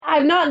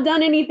have not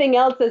done anything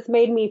else that's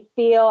made me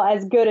feel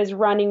as good as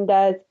running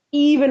does,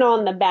 even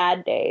on the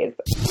bad days.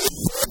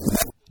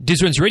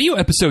 Diz Runs Radio,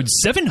 episode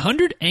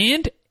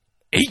 708,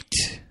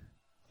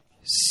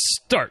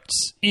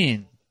 starts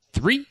in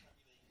 3,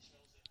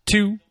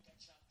 2.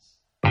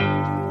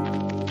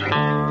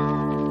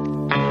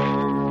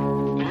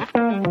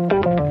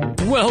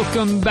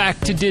 Welcome back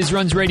to Diz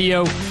Runs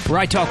Radio, where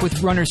I talk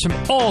with runners from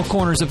all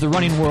corners of the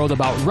running world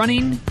about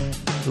running,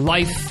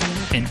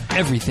 life, and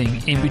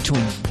everything in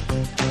between.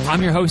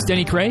 I'm your host,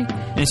 Denny Cray,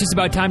 and it's just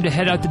about time to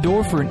head out the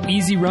door for an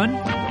easy run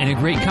and a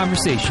great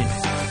conversation.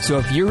 So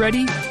if you're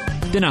ready,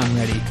 then I'm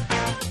ready.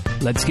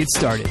 Let's get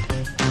started.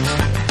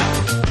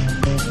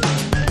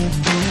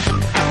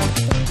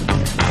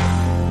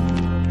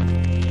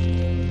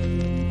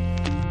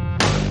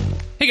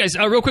 Hey guys,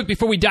 real quick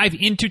before we dive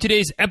into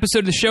today's episode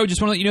of the show,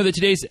 just want to let you know that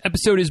today's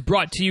episode is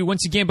brought to you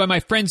once again by my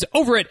friends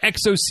over at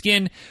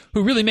Exoskin,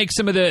 who really make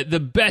some of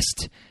the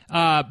best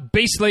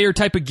base layer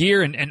type of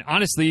gear, and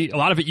honestly, a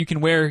lot of it you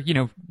can wear,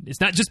 it's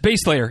not just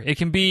base layer, it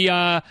can be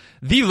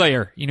the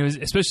layer,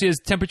 especially as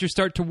temperatures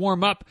start to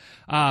warm up.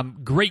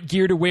 Great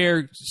gear to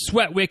wear,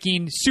 sweat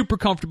wicking, super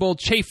comfortable,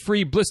 chafe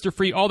free, blister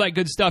free, all that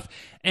good stuff,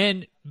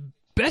 and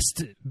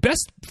best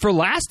for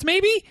last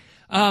maybe?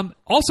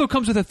 Also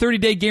comes with a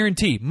 30-day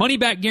guarantee,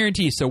 money-back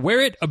guarantee. So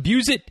wear it,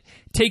 abuse it,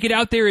 take it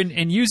out there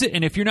and use it.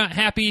 And if you're not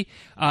happy,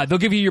 they'll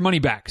give you your money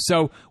back.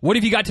 So what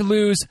have you got to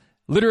lose?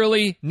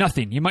 Literally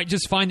nothing. You might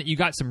just find that you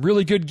got some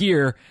really good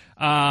gear.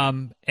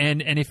 And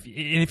if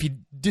you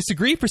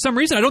disagree for some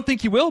reason, I don't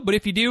think you will, but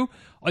if you do,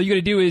 all you got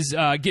to do is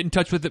get in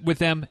touch with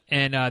them,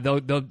 and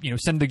they'll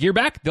send the gear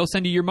back. They'll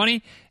send you your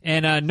money,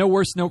 and no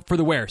worse note for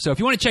the wear. So if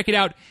you want to check it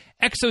out,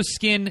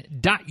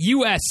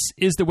 exoskin.us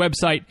is the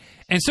website,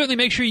 and certainly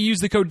make sure you use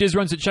the code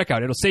DizRuns at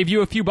checkout. It'll save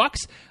you a few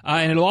bucks,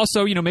 and it'll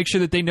also make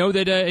sure that they know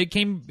that it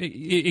came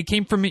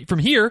from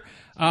here,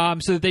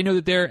 so that they know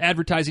that their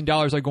advertising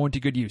dollars are going to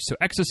good use. So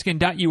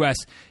exoskin.us,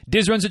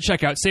 DizRuns at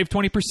checkout, save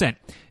 20%.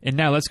 And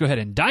now let's go ahead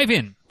and dive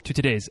in to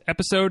today's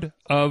episode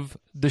of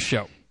the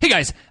show. Hey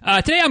guys,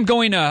 today I'm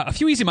going a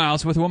few easy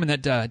miles with a woman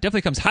that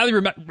definitely comes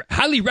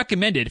highly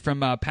recommended from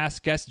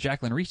past guest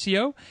Jacqueline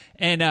Riccio.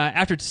 And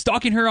after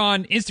stalking her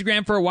on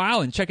Instagram for a while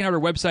and checking out her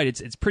website,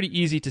 it's pretty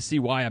easy to see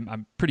why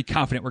I'm pretty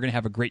confident we're going to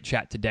have a great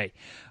chat today.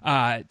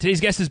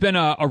 Today's guest has been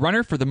a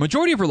runner for the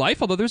majority of her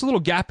life, although there's a little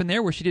gap in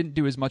there where she didn't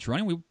do as much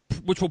running,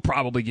 which we'll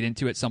probably get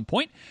into at some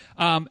point.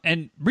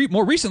 And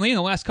more recently, in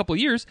the last couple of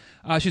years,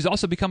 she's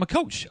also become a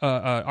coach,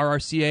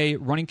 RRCA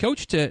running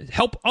coach, to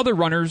help other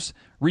runners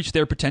reach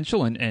their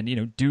potential and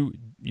do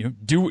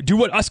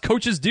what us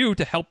coaches do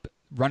to help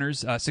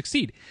runners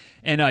succeed.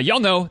 And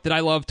y'all know that I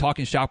love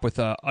talking shop with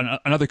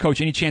another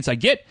coach any chance I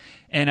get,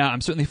 and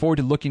I'm certainly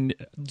looking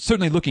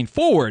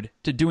forward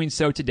to doing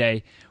so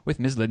today with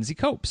Ms. Lindsay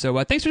Cope.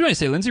 So thanks for joining us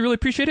today, Lindsay. Really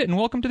appreciate it, and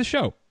welcome to the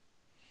show.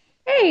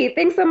 Hey,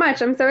 thanks so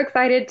much. I'm so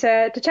excited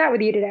to chat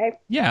with you today.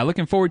 Yeah,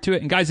 looking forward to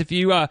it. And guys, if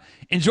you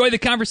enjoy the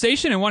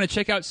conversation and want to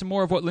check out some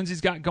more of what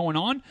Lindsay's got going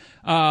on,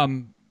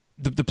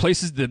 the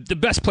places, the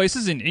best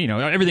places, and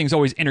everything's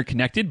always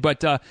interconnected,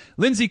 but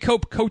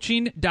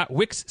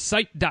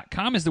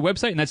lindsaycopecoaching.wixsite.com is the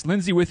website, and that's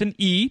Lindsay with an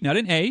E, not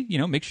an A.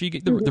 Make sure you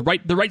get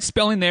the right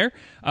spelling there.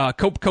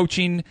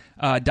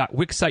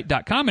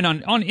 copecoaching.wixsite.com, and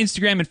on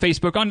Instagram and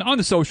Facebook, on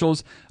the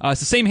socials, it's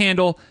the same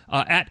handle,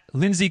 at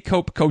Lindsay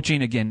Cope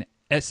Coaching, again,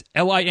 LINDSEY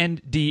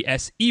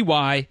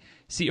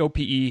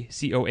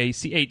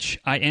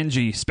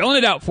COPECOACHING. Spelling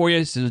it out for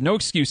you, so there's no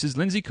excuses.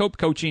 Lindsay Cope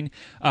Coaching.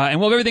 And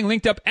we'll have everything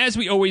linked up, as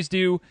we always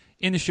do,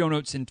 in the show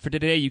notes. And for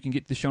today, you can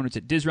get the show notes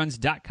at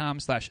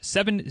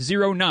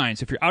dizruns.com/709.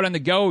 So if you're out on the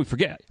go,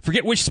 forget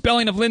which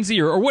spelling of Lindsay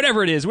or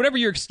whatever it is, whatever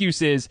your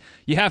excuse is,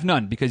 you have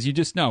none, because you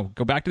just know.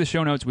 Go back to the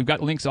show notes. We've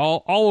got links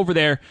all over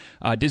there.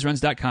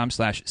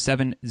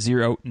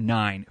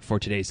 dizruns.com/709 for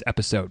today's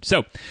episode.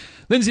 So,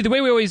 Lindsay, the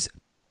way we always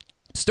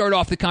start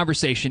off the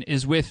conversation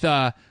is with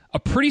a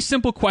pretty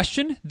simple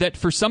question that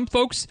for some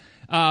folks,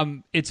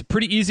 it's a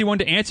pretty easy one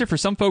to answer. For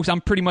some folks, I'm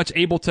pretty much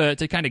able to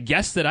kind of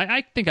guess that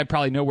I think I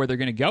probably know where they're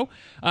going to go.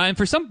 And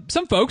for some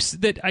folks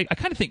that I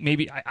kind of think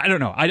maybe, I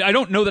don't know. I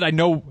don't know that I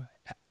know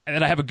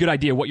that I have a good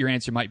idea what your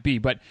answer might be.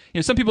 But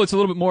some people, it's a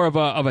little bit more of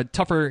a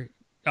tougher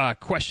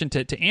question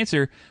to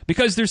answer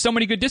because there's so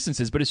many good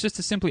distances. But it's just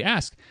to simply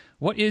ask,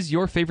 what is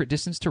your favorite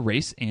distance to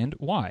race and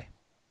why?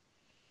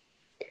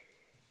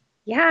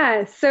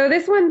 Yeah, so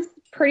this one's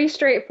pretty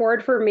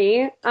straightforward for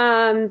me.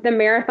 The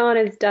marathon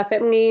is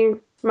definitely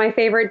my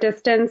favorite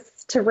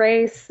distance to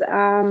race.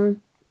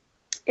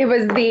 It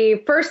was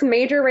the first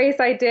major race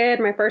I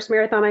did, my first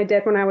marathon I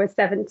did when I was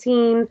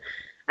 17.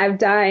 I've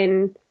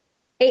done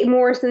 8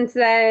 more since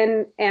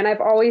then, and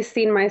I've always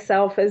seen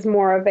myself as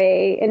more of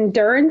a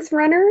endurance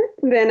runner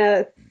than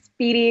a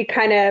speedy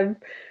kind of,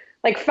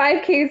 like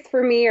 5Ks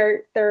for me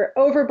they're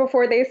over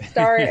before they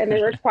start and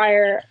they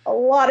require a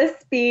lot of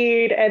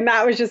speed, and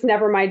that was just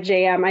never my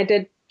jam. I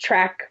did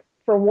track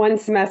for one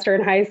semester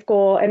in high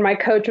school. And my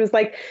coach was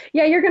like,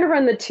 yeah, you're going to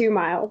run the 2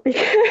 mile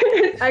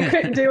because I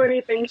couldn't do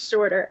anything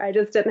shorter. I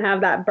just didn't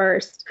have that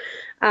burst.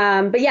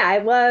 But yeah, I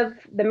love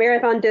the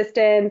marathon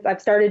distance. I've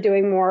started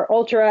doing more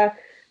ultra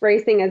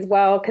racing as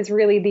well, because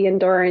really the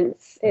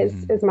endurance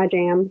is my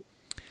jam.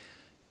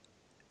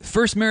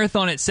 First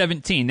marathon at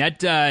 17. That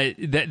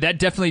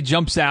definitely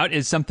jumps out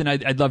as something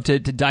I'd love to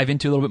dive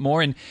into a little bit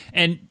more,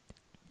 and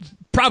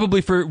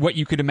probably for what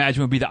you could imagine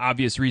would be the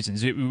obvious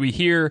reasons. We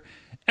hear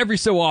every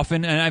so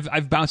often, and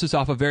I've bounced this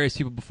off of various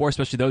people before,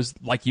 especially those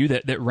like you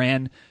that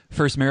ran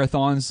first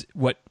marathons.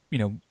 What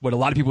a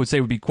lot of people would say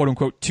would be quote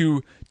unquote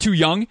too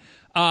young.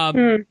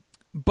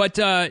 But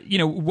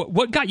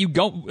what got you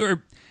going?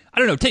 Or I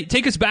don't know.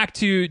 Take us back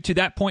to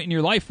that point in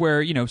your life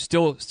where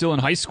still in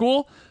high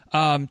school.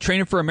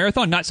 Training for a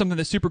marathon, not something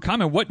that's super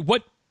common.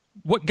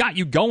 What got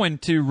you going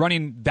to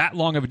running that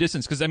long of a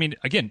distance? Because I mean,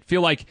 again,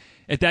 feel like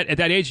at that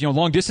age,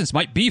 long distance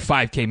might be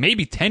 5K,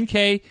 maybe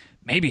 10K,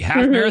 maybe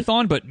half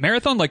marathon, but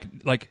marathon,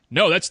 like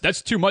no,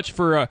 that's too much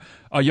for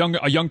a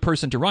young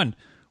person to run.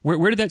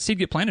 Where did that seed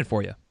get planted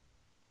for you?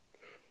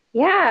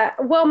 Yeah,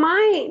 well,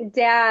 my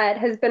dad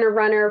has been a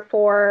runner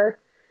for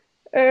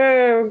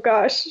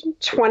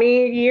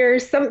 20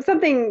 years,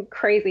 something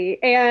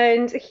crazy.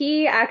 And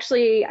he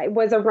actually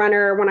was a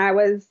runner when I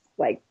was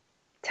like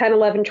 10,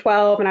 11,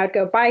 12, and I would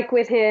go bike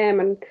with him.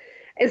 And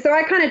so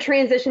I kind of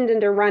transitioned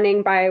into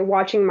running by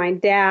watching my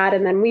dad,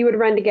 and then we would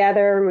run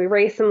together and we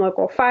raced some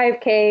local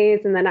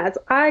 5Ks. And then as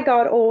I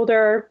got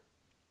older,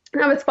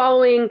 I was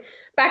following,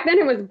 back then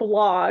it was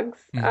blogs,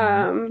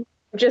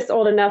 just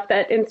old enough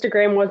that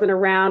Instagram wasn't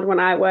around when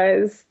I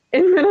was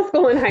in middle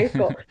school and high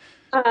school.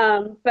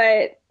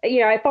 But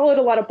I followed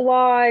a lot of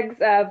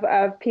blogs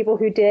of people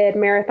who did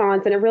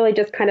marathons, and it really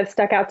just kind of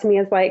stuck out to me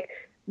as like,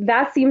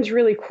 that seems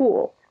really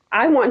cool.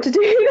 I want to do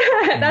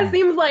that. That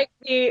seems like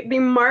the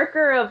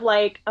marker of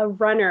like a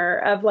runner,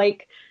 of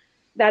like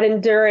that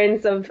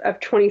endurance of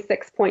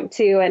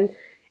 26.2.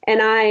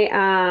 And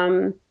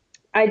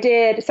I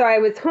did, so I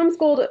was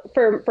homeschooled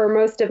for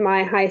most of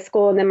my high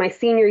school, and then my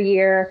senior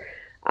year,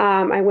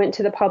 I went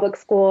to the public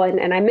school,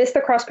 and I missed the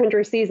cross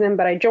country season,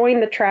 but I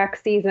joined the track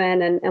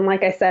season. And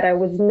like I said, I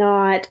was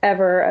not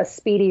ever a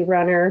speedy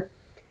runner.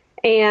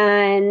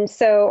 And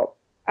so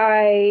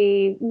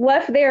I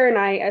left there and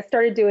I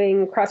started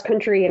doing cross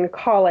country in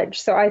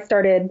college. So I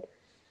started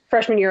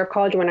freshman year of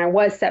college when I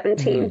was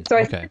 17. So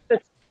I spent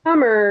the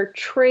summer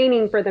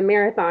training for the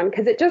marathon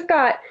because it just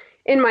got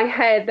in my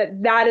head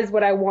that is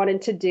what I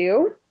wanted to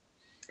do.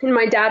 And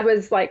my dad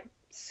was like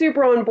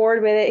super on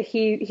board with it.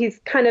 He's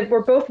kind of,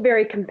 we're both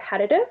very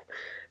competitive.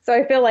 So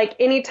I feel like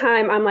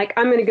anytime I'm like,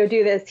 I'm going to go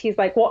do this, he's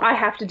like, well, I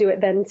have to do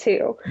it then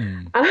too.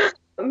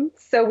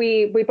 So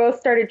we both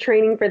started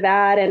training for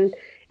that, and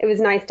it was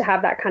nice to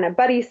have that kind of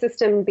buddy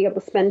system and be able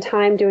to spend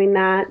time doing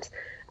that.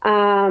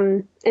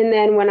 And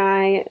then when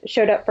I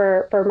showed up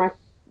for my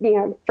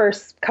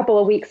first couple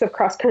of weeks of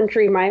cross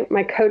country,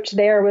 my coach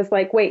there was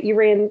like, wait, you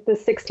ran the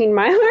 16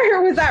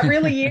 miler? Was that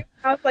really you?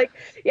 I was like,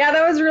 yeah,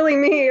 that was really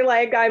me.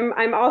 Like,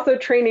 I'm also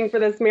training for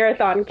this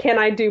marathon. Can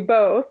I do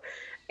both?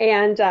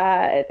 And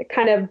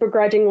kind of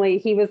begrudgingly,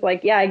 he was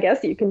like, yeah, I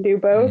guess you can do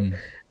both.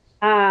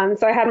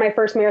 So I had my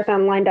first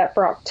marathon lined up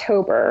for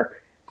October.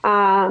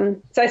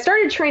 So I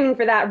started training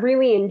for that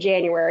really in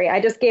January. I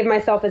just gave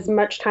myself as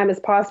much time as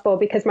possible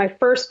because my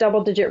first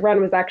double-digit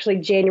run was actually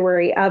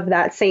January of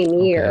that same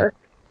year.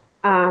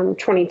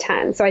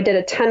 2010. So I did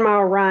a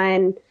 10-mile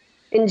run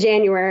in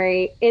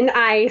January in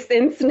ice,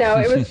 in snow.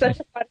 It was such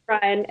a fun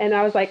run. And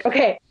I was like,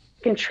 okay, I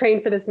can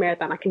train for this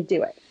marathon. I can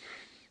do it.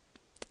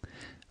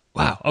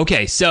 Wow.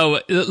 Okay. So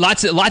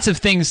lots of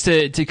things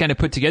to kind of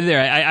put together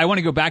there. I want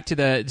to go back to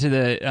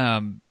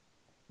the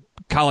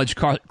college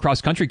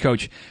cross country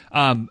coach.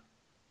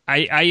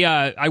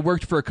 I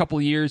worked for a couple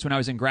of years when I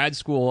was in grad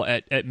school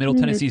at Middle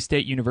Tennessee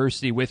State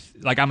University with,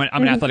 like, I'm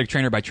an athletic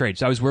trainer by trade.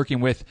 So I was working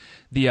with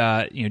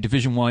the,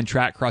 Division I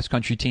track cross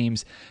country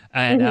teams.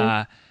 And,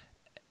 I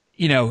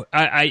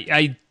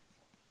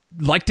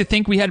like to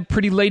think we had a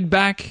pretty laid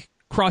back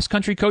cross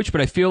country coach, but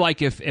I feel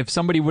like if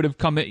somebody would have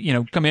come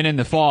in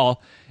the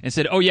fall and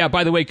said, oh yeah,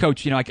 by the way,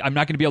 coach, I'm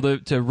not going to be able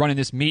to run in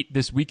this meet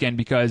this weekend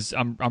because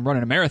I'm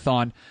running a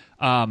marathon,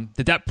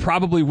 that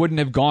probably wouldn't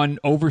have gone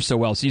over so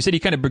well. So you said he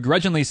kind of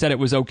begrudgingly said it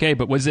was okay,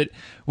 but was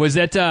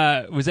that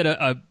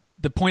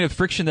the point of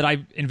friction that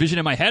I envisioned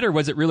in my head, or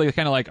was it really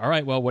kind of like, all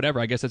right, well, whatever,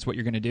 I guess that's what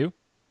you're going to do?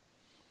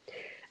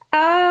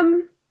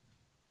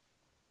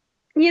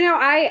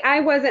 I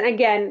wasn't,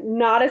 again,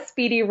 not a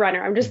speedy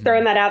runner. I'm just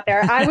throwing that out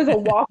there. I was a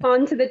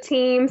walk-on to the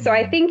team. So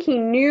I think he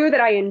knew that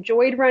I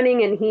enjoyed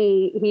running, and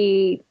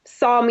he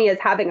saw me as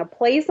having a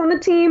place on the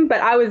team,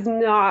 but I was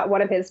not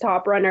one of his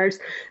top runners.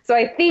 So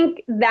I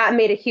think that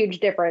made a huge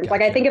difference.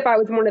 Gotcha. Like, I think if I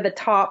was one of the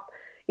top,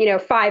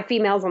 5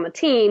 females on the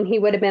team, he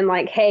would have been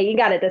like, hey, you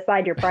got to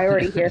decide your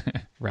priority here.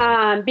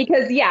 Right.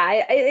 Because,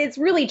 it's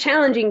really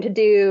challenging to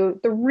do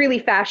the really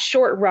fast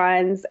short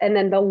runs and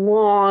then the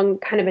long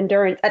kind of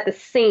endurance at the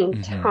same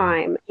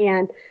time.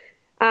 And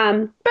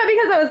But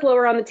because I was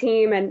lower on the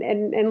team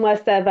and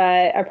less of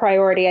a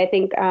priority, I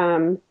think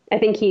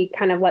he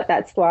kind of let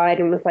that slide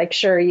and was like,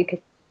 sure, you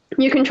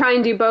can try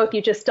and do both.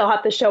 You just still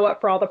have to show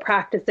up for all the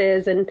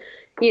practices and,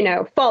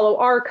 follow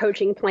our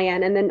coaching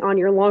plan. And then on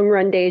your long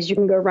run days, you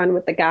can go run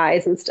with the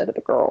guys instead of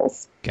the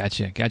girls.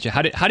 Gotcha.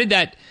 How did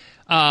that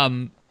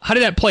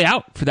play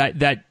out for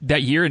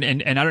that year?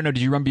 And I don't know,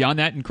 did you run beyond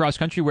that in cross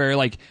country where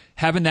like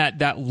having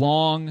that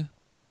long,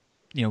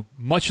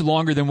 much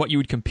longer than what you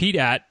would compete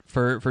at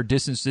for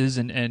distances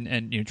and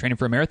training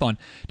for a marathon?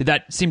 Did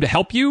that seem to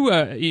help you,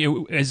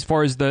 as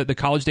far as the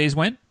college days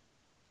went?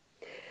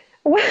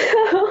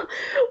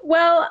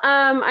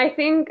 I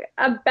think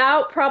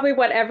about probably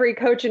what every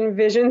coach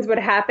envisions would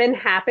happen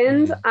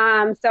happened.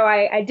 So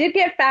I did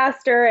get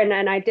faster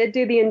and I did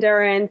do the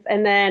endurance.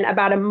 And then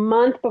about a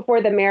month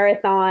before the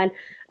marathon,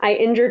 I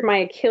injured my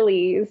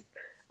Achilles,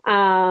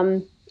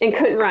 and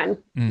couldn't run.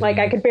 Like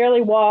I could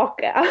barely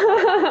walk.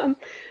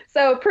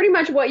 So pretty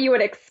much what you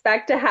would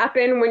expect to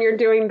happen when you're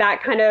doing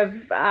that kind of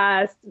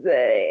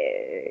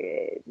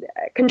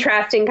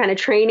contrasting kind of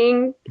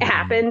training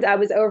happened. I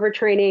was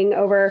overtraining,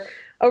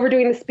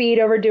 overdoing the speed,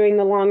 overdoing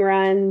the long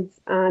runs,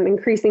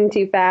 increasing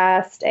too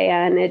fast,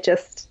 and it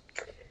just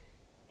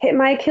hit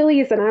my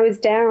Achilles, and I was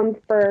down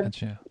for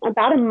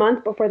about a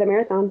month before the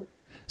marathon.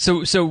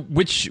 So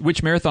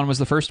which marathon was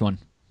the first one?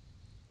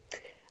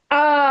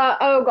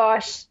 Oh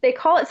gosh, they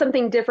call it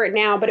something different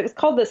now, but it was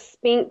called the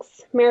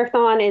Spinks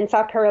Marathon in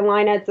South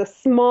Carolina. It's a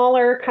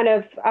smaller kind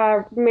of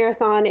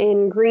marathon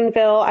in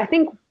Greenville. I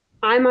think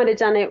I might have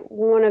done it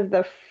one of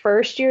the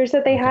first years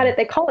that they had it.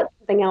 They call it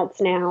something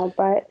else now,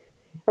 but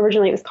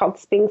originally it was called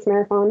Spinks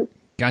Marathon.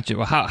 Gotcha.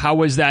 Well, how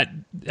was that?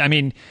 I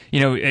mean,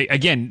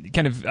 again,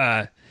 kind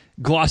of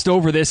glossed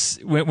over this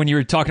when you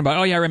were talking about,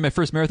 oh yeah, I ran my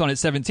first marathon at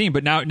 17,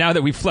 but now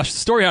that we've fleshed the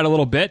story out a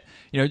little bit,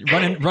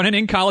 running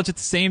in college at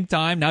the same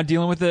time, now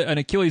dealing with an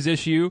Achilles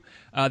issue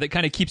that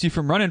kind of keeps you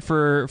from running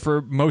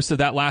for most of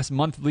that last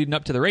month leading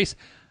up to the race.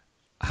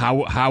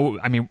 How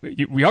I mean,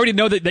 we already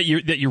know that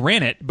you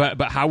ran it,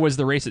 but how was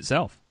the race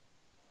itself?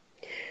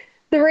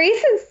 The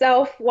race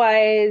itself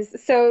was,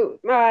 so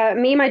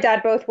me and my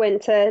dad both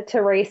went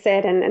to race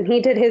it, and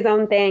he did his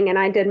own thing and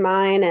I did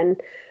mine,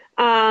 and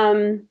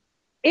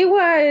it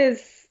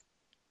was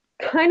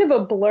kind of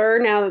a blur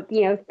now,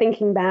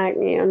 thinking back,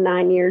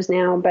 9 years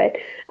now, but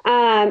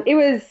it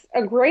was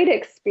a great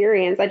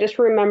experience. I just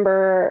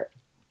remember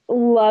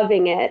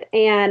loving it.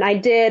 And I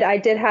did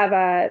have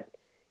I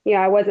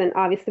wasn't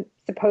obviously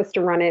supposed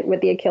to run it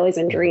with the Achilles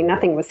injury.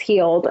 Nothing was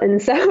healed. And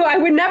so I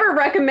would never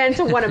recommend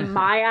to one of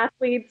my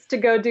athletes to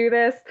go do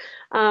this.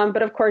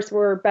 But of course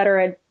we're better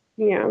at,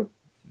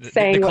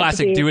 saying the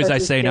classic "do as I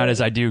say, not as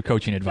I do"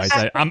 coaching advice.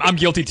 I'm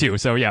guilty too.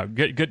 So yeah,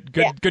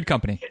 good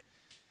company.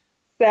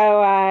 So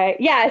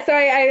so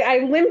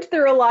I limped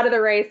through a lot of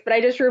the race, but I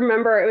just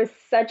remember it was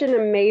such an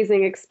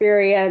amazing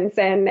experience,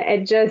 and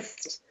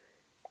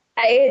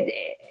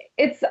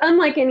it's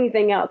unlike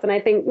anything else. And I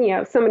think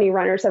so many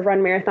runners have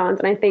run marathons,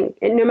 and I think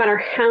no matter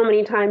how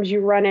many times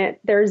you run it,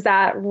 there's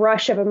that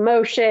rush of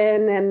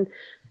emotion and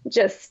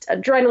just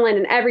adrenaline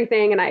and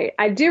everything. And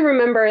I do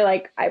remember,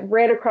 like, I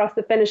ran across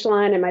the finish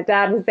line and my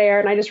dad was there,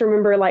 and I just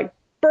remember like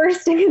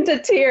bursting into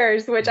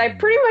tears, which I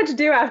pretty much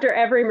do after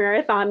every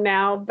marathon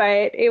now.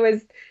 But it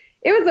was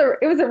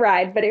a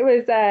ride, but it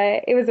was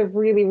a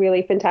really,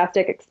 really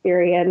fantastic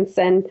experience.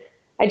 And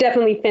I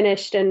definitely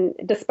finished, and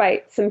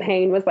despite some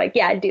pain was like,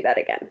 yeah, I'd do that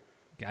again.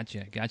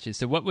 Gotcha.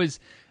 So what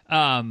was,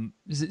 so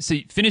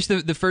you finished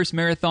the first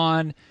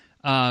marathon,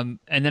 and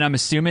then I'm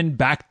assuming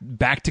back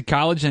to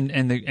college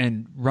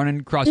and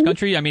running cross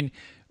country. I mean,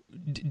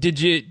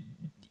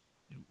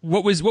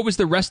 what was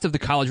the rest of the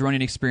college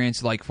running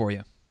experience like for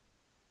you?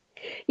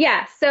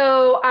 Yeah.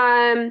 So,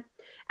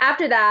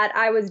 after that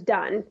I was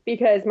done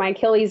because my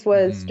Achilles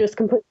was just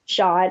completely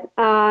shot.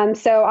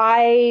 So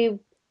I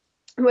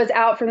was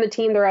out from the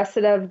team the rest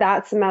of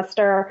that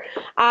semester.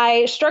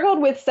 I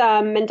struggled with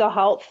some mental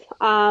health,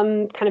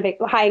 kind of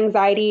high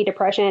anxiety,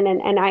 depression,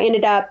 and I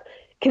ended up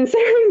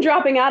considering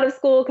dropping out of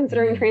school,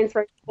 considering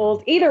transferring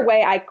schools. Either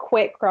way, I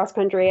quit cross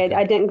country.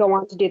 I didn't go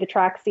on to do the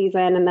track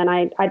season, and then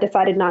I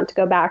decided not to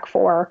go back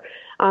for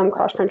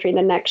cross country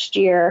the next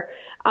year.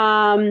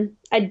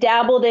 I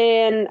dabbled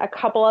in a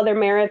couple other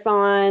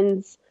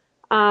marathons,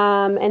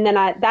 and then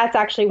that's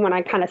actually when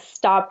I kind of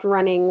stopped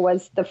running,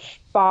 was the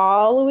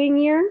following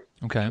year.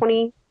 Okay.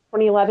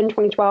 2011,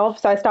 2012.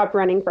 So I stopped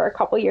running for a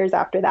couple years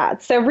after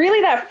that. So really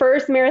that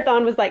first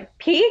marathon was like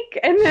peak,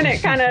 and then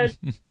it kind of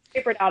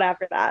tapered out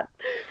after that.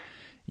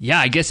 Yeah,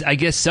 I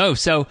guess so.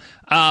 So,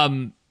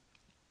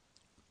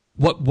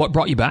 what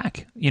brought you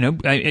back?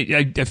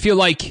 I feel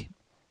like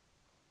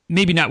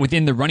maybe not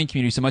within the running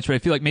community so much, but I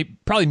feel like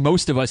probably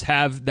most of us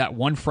have that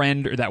one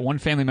friend or that one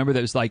family member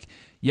that was like,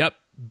 yep,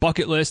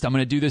 bucket list, I'm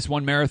going to do this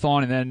one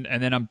marathon, and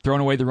then I'm throwing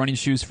away the running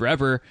shoes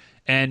forever.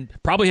 And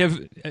probably have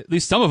at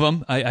least some of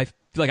them. I feel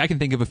like I can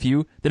think of a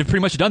few that have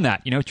pretty much done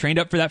that. Trained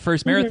up for that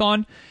first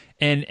marathon,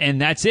 and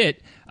that's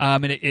it.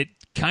 And it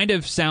kind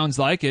of sounds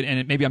like it,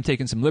 and maybe I'm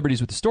taking some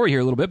liberties with the story here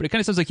a little bit, but it kind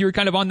of sounds like you were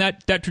kind of on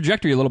that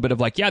trajectory a little bit of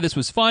like, yeah, this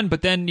was fun,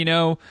 but then,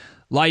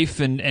 life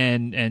and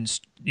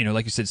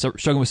like you said,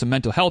 struggling with some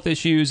mental health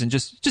issues and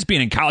just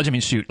being in college. I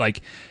mean, shoot,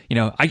 like,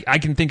 I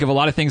can think of a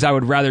lot of things I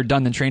would rather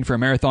done than train for a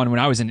marathon when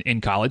I was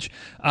in college.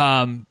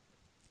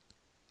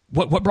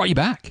 What brought you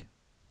back?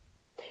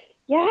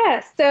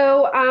 Yeah.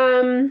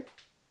 So,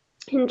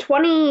 in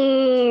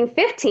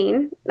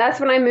 2015, that's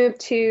when I moved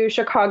to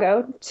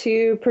Chicago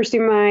to pursue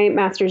my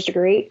master's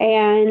degree.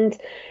 And,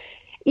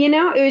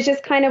 it was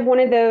just kind of one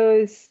of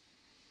those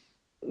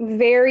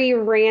very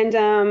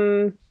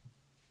random,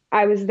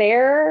 I was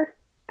there.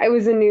 I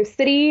was in a new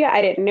city.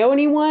 I didn't know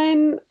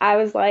anyone. I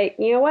was like,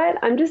 you know what?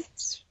 I'm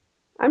just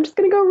going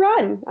to go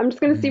run. I'm just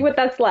going to see what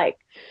that's like.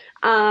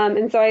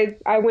 And so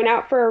I went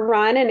out for a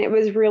run, and it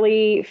was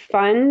really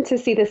fun to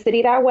see the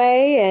city that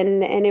way.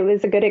 And it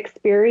was a good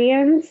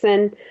experience.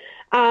 And,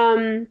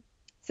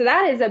 so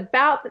that is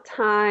about the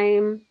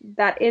time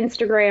that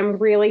Instagram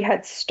really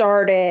had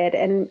started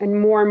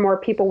and more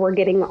people were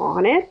getting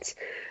on it.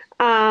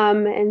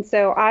 And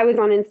so I was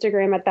on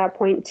Instagram at that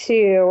point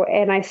too.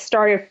 And I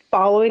started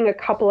following a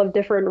couple of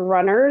different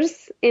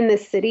runners in the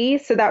city.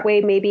 So that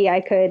way maybe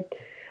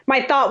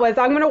my thought was,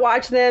 I'm going to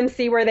watch them,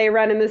 see where they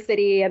run in the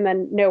city, and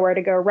then know where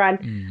to go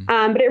run.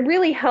 But it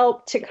really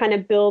helped to kind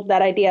of build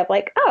that idea of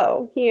like,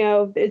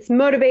 it's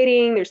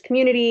motivating. There's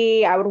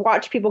community. I would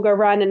watch people go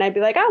run, and I'd be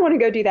like, I want to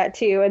go do that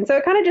too. And so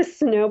it kind of just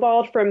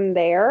snowballed from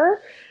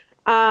there.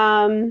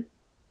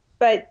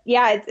 But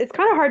yeah, it's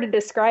kind of hard to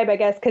describe, I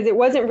guess, because it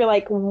wasn't really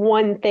like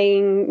one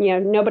thing.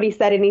 Nobody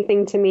said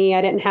anything to me.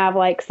 I didn't have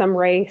like some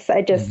race.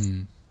 I just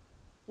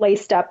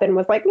laced up and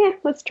was like, yeah,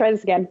 let's try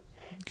this again.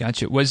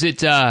 Gotcha. Was it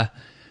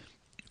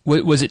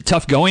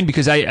tough going?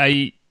 Because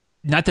I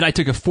not that I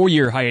took a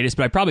 4-year hiatus,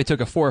 but I probably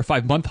took a 4 or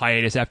 5 month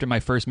hiatus after my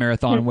first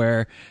marathon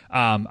where,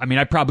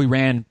 I probably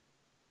ran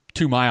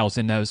 2 miles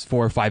in those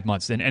 4 or 5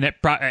 months. And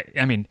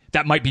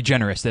that might be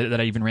generous that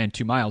I even ran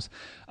 2 miles.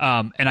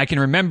 And I can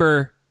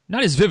remember,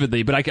 not as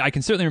vividly, but I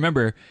can certainly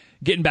remember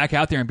getting back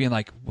out there and being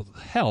like, well,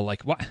 hell,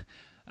 like what,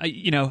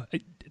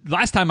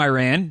 last time I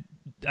ran,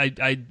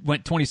 I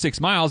went 26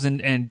 miles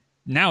and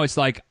now it's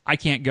like, I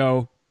can't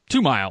go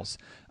 2 miles.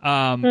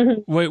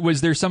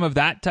 Was there some of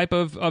that type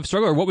of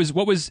struggle, or what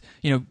was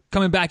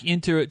coming back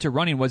into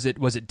running? Was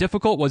it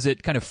difficult? Was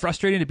it kind of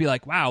frustrating to be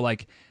like, wow,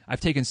 like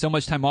I've taken so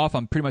much time off,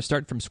 I'm pretty much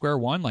starting from square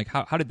one? Like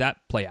how did that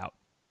play out?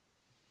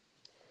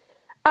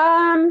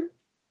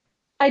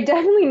 I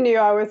definitely knew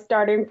I was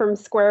starting from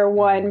square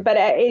one, but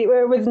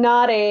it was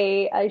not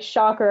a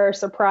shocker or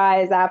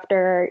surprise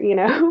after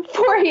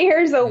 4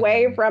 years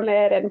away from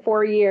it and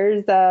 4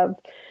 years of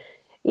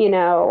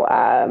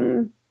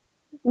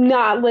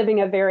not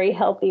living a very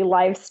healthy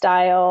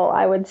lifestyle,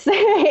 I would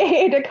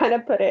say, to kind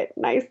of put it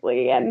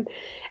nicely. And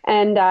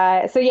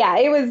so, yeah,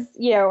 it was,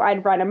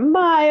 I'd run a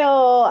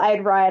mile,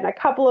 I'd run a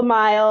couple of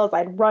miles,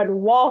 I'd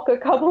walk a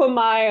couple of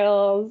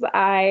miles.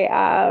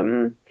 I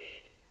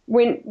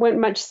went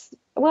much,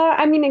 well,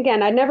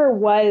 again, I never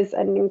was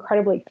an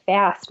incredibly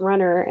fast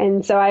runner.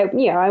 And so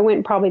I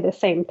went probably the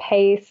same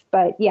pace,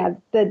 but yeah,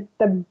 the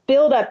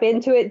build up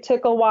into it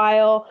took a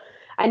while.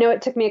 I know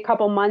it took me a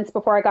couple months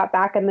before I got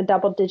back in the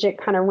double digit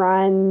kind of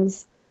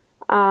runs.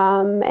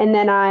 And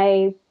then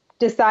I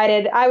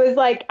decided, I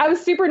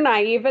was super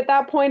naive at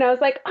that point. I was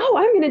like, oh,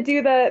 I'm going to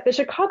do the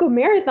Chicago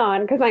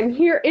Marathon because I'm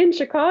here in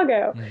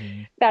Chicago.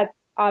 That's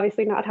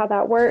obviously not how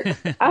that works.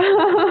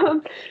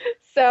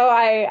 So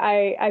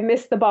I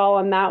missed the ball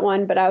on that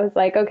one, but I was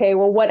like, okay,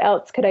 well, what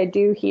else could I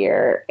do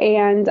here?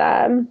 And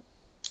so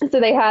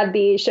they had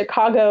the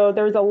Chicago,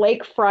 there's the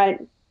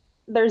lakefront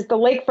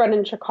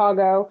in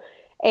Chicago.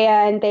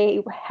 And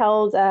they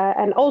held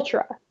an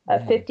ultra, a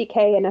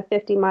 50K and a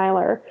 50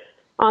 miler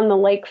on the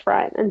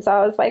lakefront. And so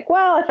I was like,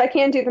 well, if I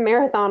can't do the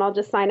marathon, I'll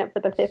just sign up for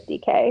the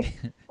 50K.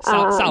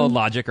 Solid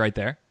logic right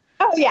there.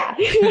 Oh, yeah.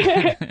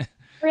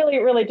 Really,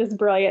 really just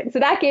brilliant. So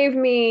that gave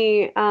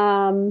me,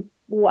 5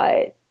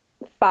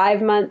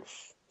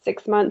 months,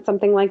 6 months,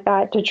 something like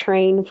that to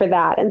train for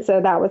that. And so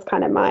that was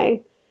kind of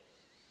my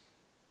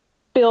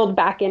build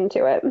back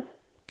into it.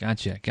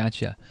 Gotcha.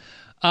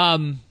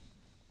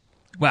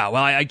 Wow.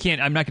 Well,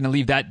 I'm not going to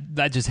leave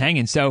that just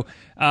hanging. So,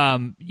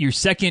 your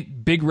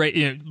second big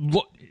race,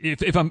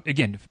 if I'm,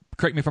 again,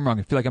 correct me if I'm wrong,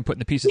 I feel like I'm putting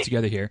the pieces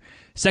together here.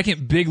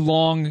 Second big,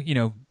 long,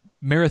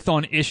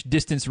 marathon-ish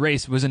distance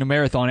race was in a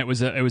marathon. It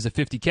was a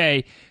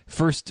 50K.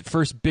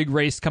 First big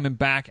race coming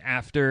back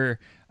after,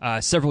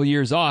 several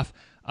years off.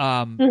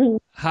 How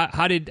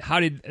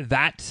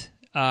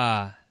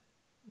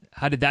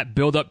did that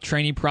build up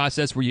training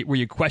process? Were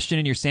you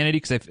questioning your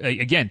sanity? Because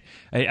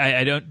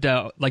I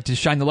don't like to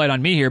shine the light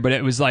on me here, but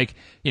it was like,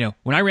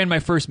 when I ran my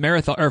first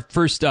marathon or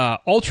first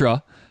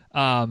ultra,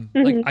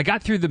 like I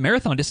got through the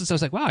marathon distance, I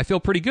was like, wow, I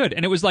feel pretty good.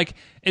 And it was like,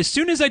 as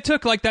soon as I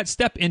took like that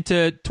step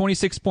into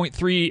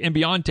 26.3 and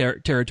beyond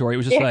territory, it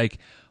was just like,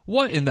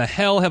 what in the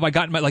hell have I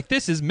gotten? Like,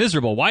 this is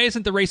miserable. Why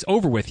isn't the race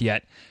over with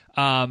yet?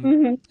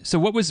 So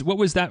what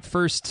was that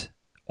first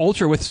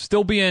ultra with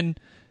still being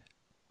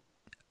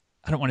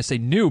I don't want to say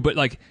new, but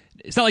like,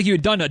 it's not like you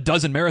had done a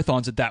dozen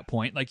marathons at that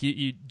point. Like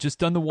you just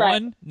done the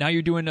one. Right. Now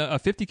you're doing a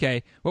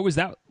 50K. What was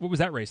that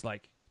race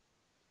like?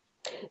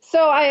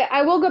 So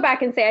I will go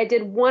back and say I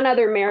did one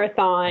other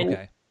marathon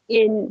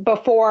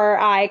before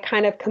I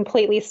kind of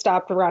completely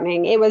stopped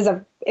running. It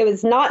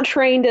was not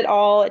trained at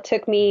all. It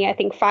took me, I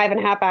think,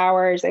 5.5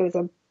 hours. It was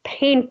a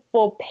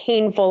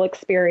painful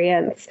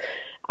experience.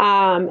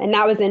 And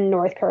that was in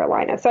North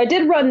Carolina. So I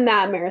did run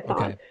that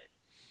marathon. Okay.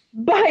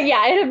 But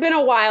yeah, it had been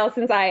a while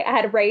since I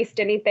had raced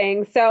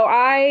anything. So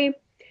I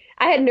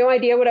had no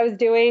idea what I was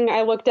doing.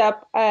 I looked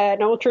up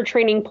an ultra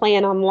training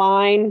plan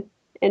online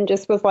and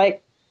just was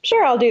like,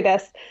 sure, I'll do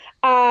this.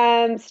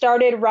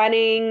 Started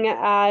running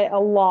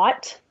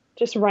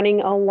just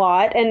running a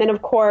lot. And then,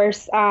 of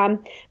course,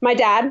 my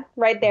dad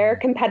right there,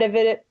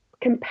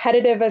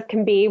 competitive as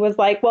can be, was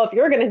like, well, if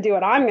you're going to do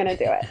it, I'm going to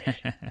do it.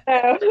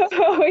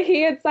 So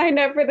he had signed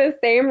up for the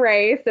same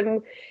race.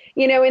 And,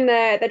 you know, in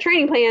the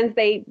training plans,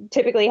 they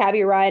typically have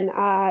you run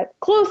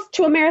close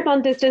to a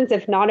marathon distance,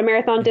 if not a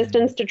marathon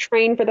distance, to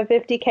train for the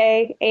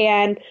 50K.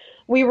 And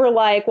we were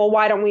like, well,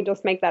 why don't we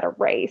just make that a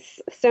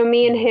race? So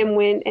me and him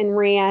went and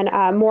ran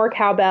More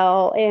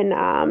Cowbell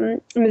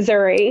in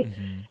Missouri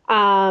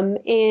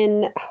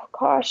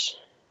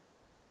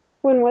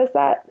when was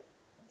that?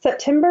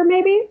 September,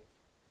 maybe?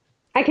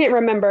 I can't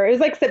remember. It was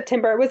like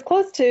September. It was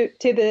close to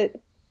the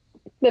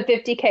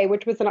 50K,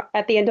 which was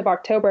at the end of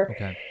October.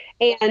 Okay.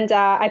 And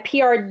I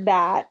PR'd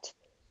that.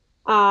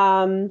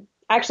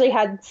 Actually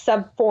had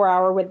sub 4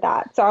 hour with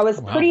that. So I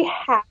was pretty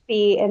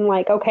happy and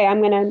like, okay,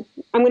 I'm gonna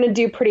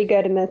do pretty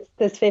good in this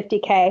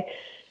 50K.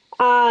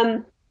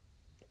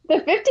 The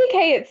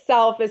 50K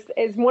itself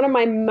is one of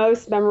my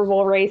most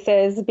memorable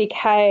races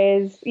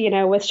because, you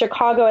know, with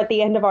Chicago at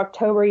the end of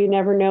October, you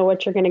never know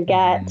what you're gonna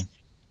get.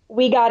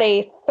 We got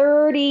a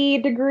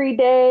 30-degree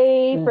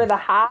day for the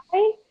high,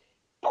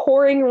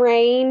 pouring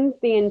rain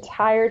the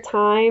entire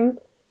time,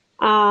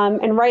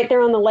 and right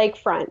there on the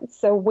lakefront.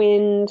 So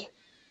wind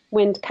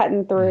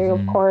cutting through,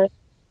 of course.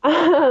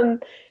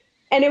 And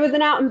it was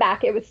an out and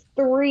back. It was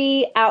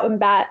 3 out and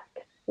back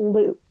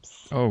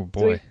loops. Oh,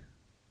 boy.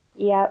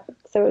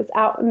 So it was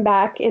out and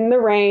back in the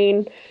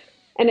rain.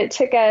 And it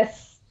took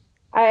us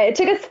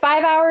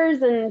 5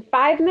 hours and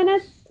 5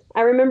 minutes. I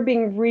remember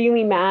being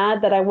really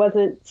mad that I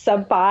wasn't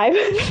sub 5.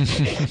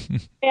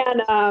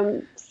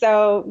 And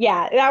so,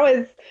 yeah, that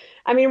was,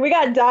 I mean, we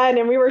got done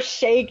and we were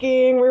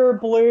shaking. We were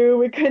blue.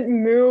 We couldn't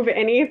move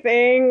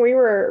anything. We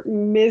were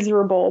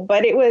miserable.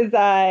 But it was,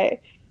 I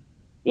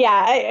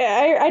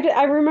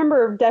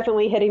remember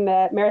definitely hitting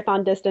the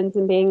marathon distance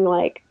and being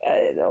like,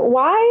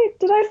 why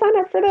did I sign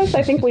up for this?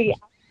 I think we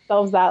asked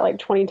ourselves that like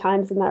 20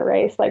 times in that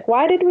race. Like,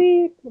 why do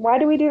we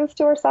do this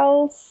to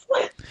ourselves?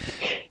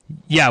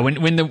 Yeah,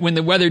 when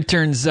the weather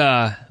turns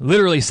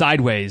literally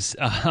sideways,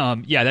 I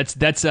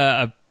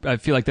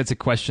feel like that's a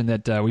question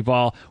that we've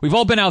all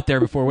been out there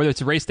before, whether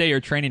it's a race day or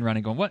a training run,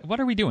 and going, what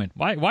are we doing?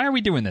 Why are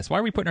we doing this? Why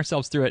are we putting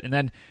ourselves through it? And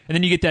then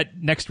you get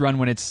that next run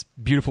when it's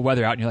beautiful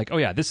weather out, and you're like, oh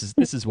yeah, this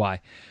is why.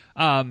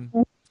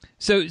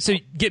 So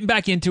getting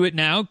back into it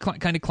now,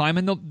 kind of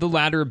climbing the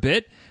ladder a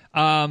bit.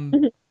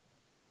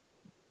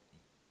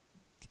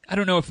 I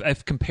don't know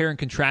if compare and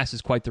contrast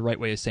is quite the right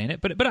way of saying it,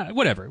 but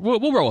whatever.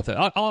 We'll roll with it.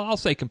 I'll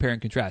say compare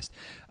and contrast.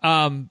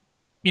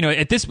 You know,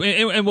 at this,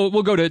 and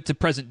we'll go to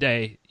present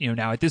day. You know,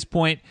 now at this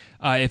point,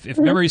 if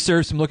memory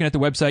serves, from looking at the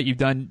website, you've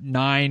done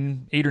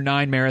 8 or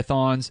 9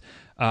 marathons,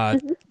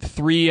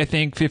 3 I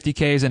think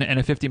 50Ks and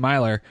a 50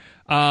 miler.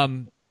 You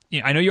know,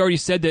 I know you already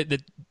said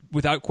that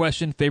without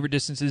question, favorite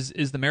distance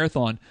is the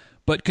marathon,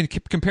 but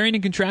comparing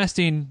and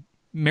contrasting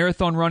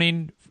marathon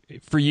running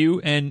for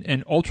you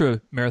and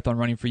ultra marathon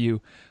running for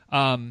you,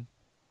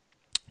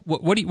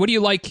 what do you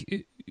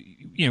like?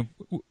 You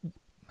know,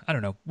 I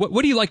don't know.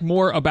 What do you like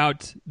more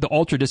about the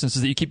ultra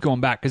distances that you keep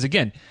going back? Because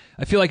again,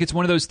 I feel like it's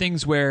one of those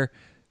things where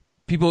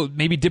people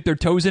maybe dip their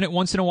toes in it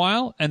once in a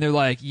while, and they're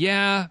like,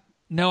 yeah,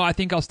 no, I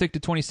think I'll stick to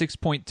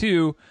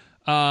 26.2.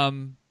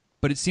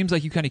 But it seems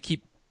like you kind of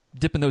keep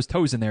dipping those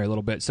toes in there a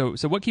little bit. So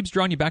what keeps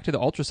drawing you back to the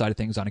ultra side of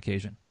things on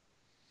occasion?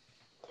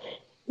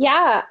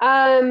 Yeah.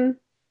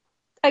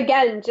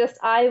 Again, just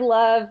I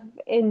love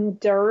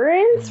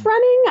endurance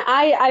running.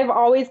 I've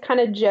always kind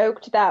of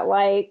joked that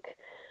like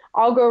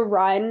I'll go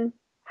run.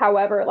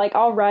 However, like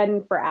I'll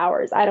run for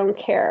hours. I don't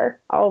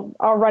care. I'll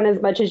run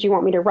as much as you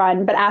want me to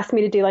run, but ask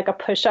me to do like a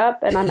push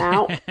up and I'm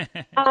out.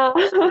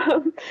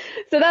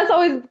 So that's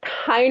always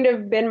kind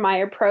of been my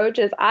approach.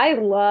 Is I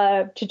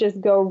love to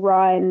just go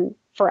run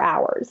for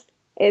hours.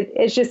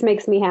 It just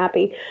makes me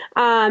happy.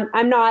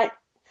 I'm not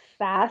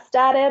fast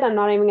at it. I'm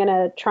not even going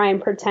to try and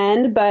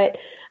pretend, but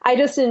I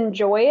just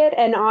enjoy it.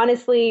 And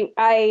honestly,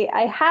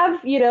 I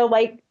have, you know,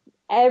 like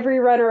every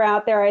runner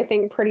out there, I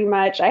think pretty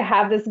much I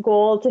have this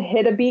goal to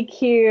hit a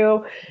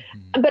BQ.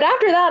 But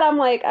after that, I'm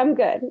like, I'm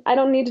good. I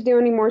don't need to do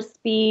any more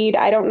speed.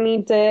 I don't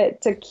need to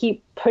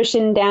keep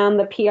pushing down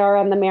the PR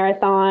on the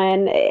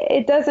marathon.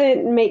 It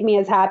doesn't make me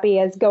as happy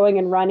as going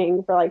and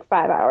running for like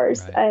 5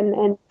 hours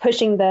and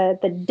pushing the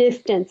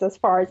distance as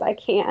far as I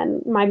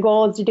can. My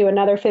goal is to do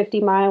another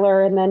 50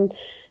 miler and then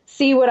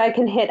see what I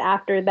can hit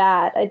after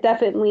that.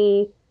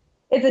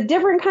 It's a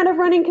different kind of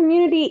running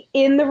community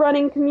in the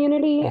running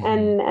community,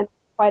 and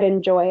quite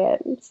enjoy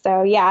it.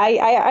 So yeah,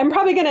 I'm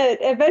probably going to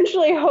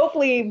eventually,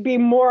 hopefully, be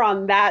more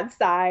on that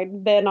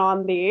side than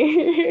on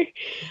the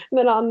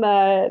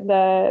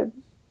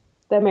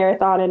the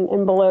marathon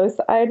and below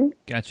side.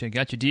 Gotcha.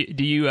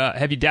 Do you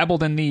have you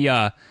dabbled in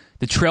the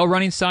trail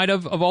running side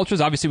of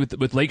ultras? Obviously,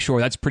 with Lakeshore,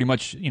 that's pretty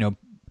much, I don't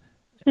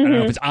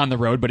know if it's on the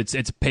road, but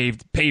it's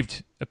paved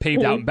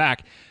out and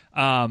back.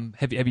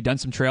 Have you done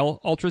some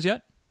trail ultras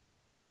yet?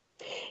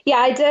 Yeah,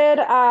 I did.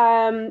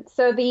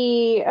 So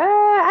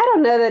I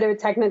don't know that it would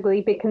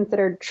technically be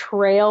considered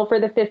trail for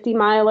the 50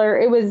 miler.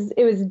 It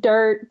was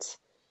dirt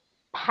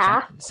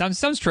path.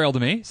 Sounds trail to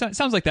me.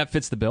 Sounds like that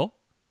fits the bill.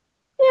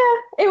 Yeah,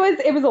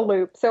 it was a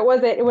loop, so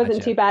it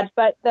wasn't too bad.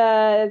 But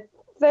the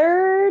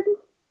third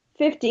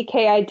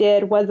 50K I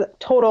did was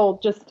total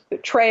just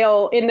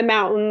trail in the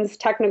mountains,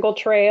 technical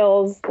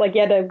trails. Like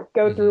you had to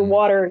go through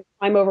water and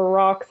climb over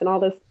rocks and all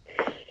this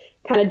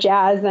kind of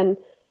jazz. And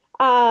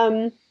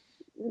that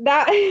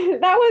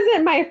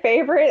wasn't my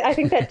favorite. I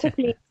think that took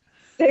me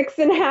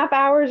 6.5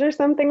 hours or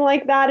something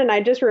like that. And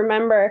I just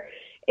remember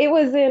it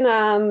was in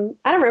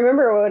I don't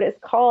remember what it's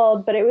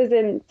called, but it was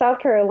in South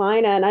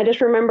Carolina. And I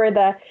just remember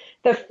the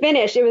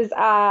finish. It was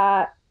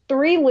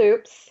 3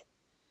 loops.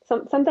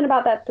 Something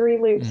about that 3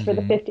 loops for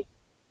the 50. It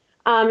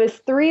was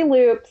 3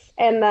 loops,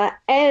 and the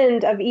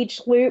end of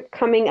each loop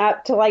coming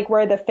up to like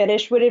where the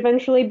finish would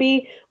eventually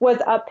be was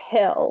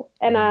uphill.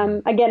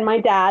 And again, my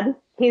dad,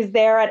 he's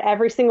there at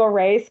every single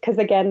race because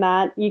again,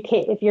 that you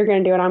can't, if you're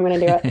going to do it, I'm going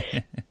to do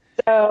it.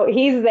 So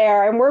he's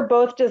there, and we're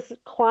both just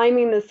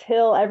climbing this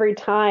hill every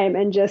time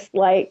and just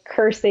like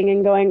cursing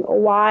and going,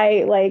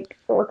 why? Like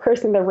we're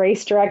cursing the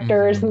race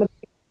directors and the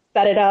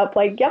set it up,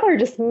 like y'all are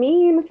just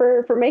mean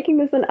for making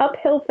this an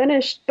uphill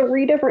finish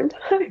 3 different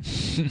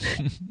times.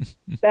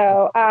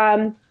 So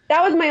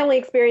that was my only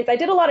experience. I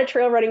did a lot of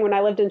trail running when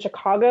I lived in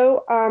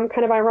Chicago.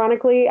 Kind of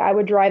ironically, I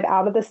would drive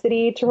out of the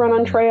city to run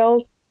on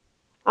trails.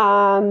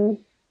 And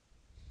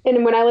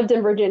when I lived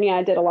in Virginia,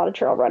 I did a lot of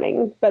trail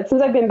running. But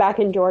since I've been back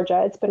in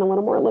Georgia, it's been a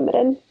little more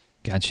limited.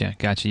 Gotcha.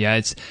 Yeah,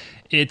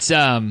 it's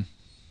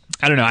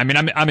I don't know. I mean,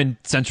 I'm in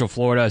Central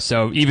Florida,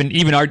 so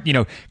even our, kind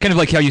of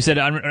like how you said,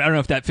 I don't know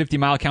if that 50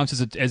 mile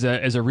counts as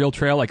a real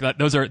trail. Like that,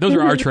 those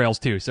are our trails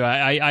too. So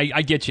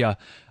I get you.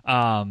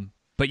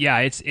 But yeah,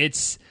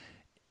 it's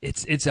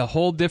a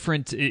whole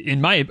different, in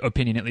my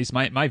opinion, at least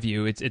my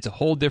view, it's a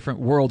whole different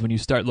world when you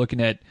start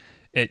looking at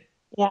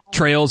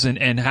trails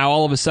and how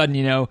all of a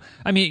sudden,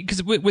 I mean,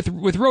 because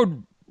with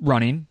road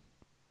running,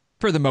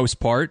 for the most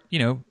part,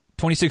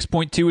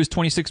 26.2 is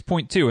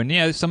 26.2, and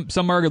yeah,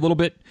 some are a little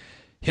bit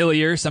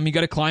hillier, some you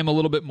got to climb a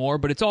little bit more,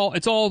 but it's all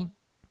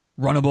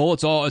runnable.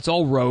 It's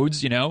all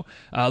roads, a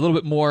little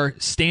bit more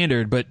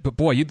standard. But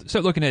boy, you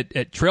start looking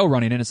at trail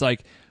running, and it's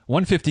like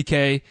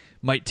 150K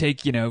might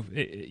take,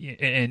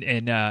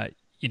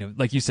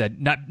 like you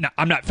said, not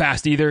I'm not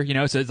fast either,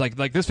 so it's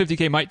like this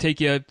 50K might take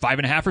you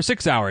 5.5 or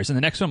 6 hours, and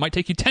the next one might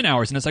take you 10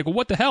 hours, and it's like, well,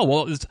 what the hell?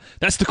 Well,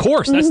 that's the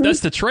course,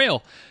 that's the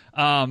trail.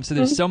 So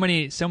there's so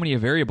many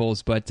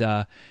variables, but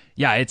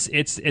yeah, it's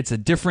a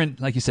different,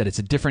 like you said, it's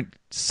a different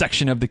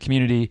section of the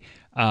community,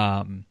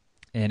 and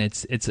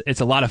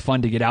it's a lot of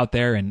fun to get out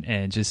there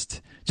and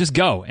just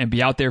go and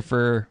be out there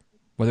for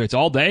whether it's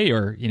all day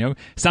or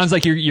sounds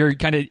like you're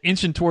kind of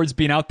inching towards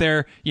being out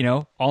there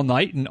all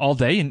night and all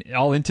day and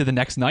all into the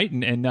next night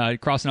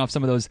and crossing off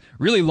some of those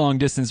really long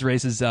distance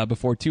races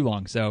before too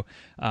long. So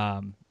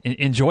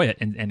enjoy it,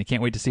 and I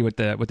can't wait to see what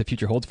the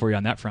future holds for you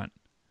on that front.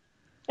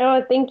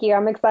 Oh, thank you.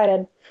 I'm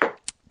excited.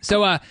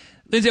 So,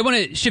 Lindsay, I want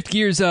to shift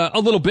gears a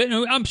little bit.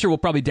 I'm sure we'll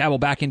probably dabble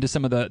back into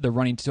some of the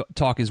running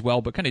talk as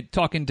well, but kind of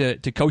talk into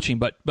coaching.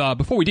 But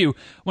before we do,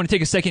 I want to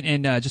take a second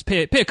and just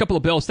pay a couple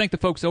of bills. Thank the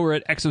folks over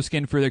at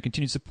Exoskin for their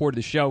continued support of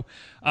the show.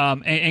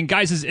 And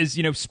guys, as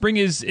spring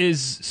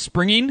is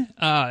springing,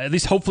 at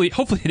least hopefully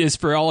it is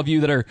for all of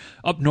you that are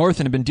up north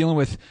and have been dealing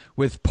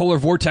with polar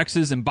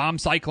vortexes and bomb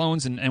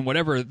cyclones and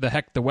whatever the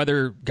heck the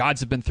weather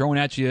gods have been throwing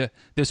at you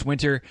this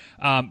winter.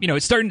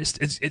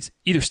 It's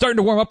either starting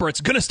to warm up or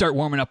it's going to start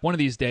warming up one of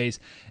these days.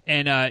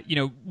 And,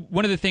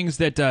 one of the things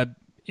that, I'm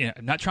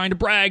not trying to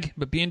brag,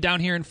 but being down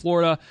here in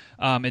Florida,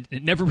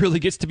 it never really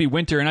gets to be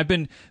winter. And I've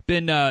been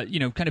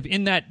kind of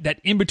in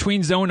that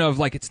in-between zone of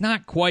like, it's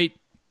not quite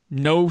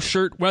no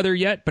shirt weather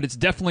yet, but it's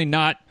definitely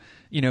not,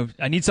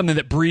 I need something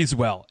that breathes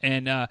well.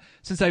 And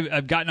since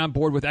I've gotten on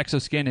board with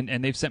Exoskin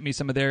and they've sent me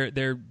some of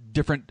their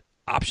different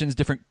options,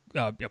 different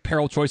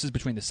apparel choices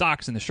between the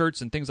socks and the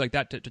shirts and things like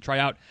that to try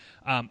out,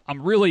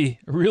 I'm really,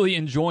 really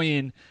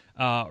enjoying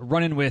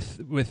running with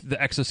the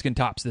Exoskin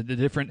tops. The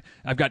different,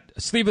 I've got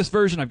a sleeveless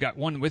version. I've got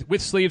one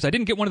with sleeves. I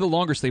didn't get one of the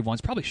longer sleeve ones.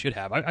 Probably should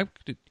have. I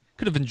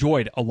could have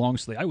enjoyed a long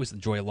sleeve. I always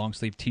enjoy a long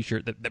sleeve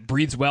t-shirt that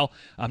breathes well.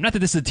 Not that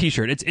this is a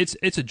t-shirt.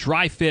 It's a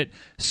dry fit,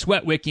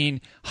 sweat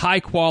wicking, high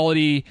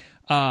quality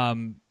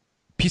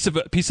piece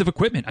of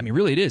equipment. I mean,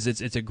 really, it is.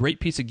 It's a great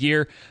piece of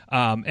gear.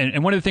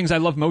 And one of the things I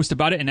love most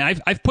about it, and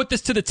I've put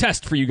this to the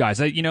test for you guys.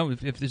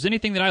 If there's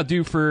anything that I'll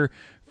do for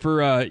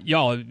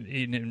y'all,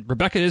 and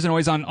Rebecca isn't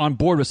always on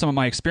board with some of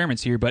my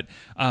experiments here, but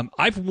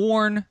I've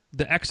worn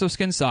the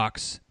Exoskin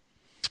socks,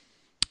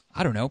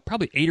 I don't know,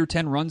 probably 8 or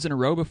 10 runs in a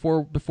row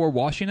before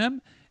washing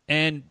them.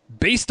 And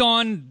based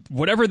on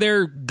whatever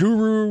their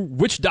guru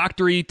witch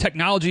doctory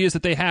technology is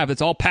that they have,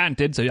 it's all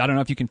patented. So I don't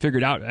know if you can figure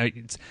it out.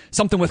 It's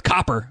something with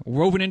copper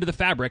woven into the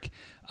fabric.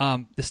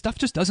 The stuff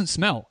just doesn't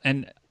smell.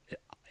 And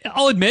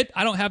I'll admit,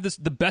 I don't have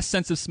the best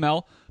sense of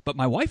smell, but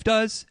my wife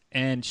does,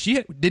 and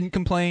she didn't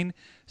complain.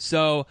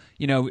 So,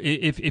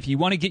 if you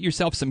want to get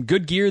yourself some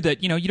good gear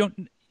that, you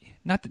don't,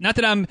 not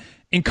that I'm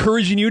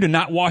encouraging you to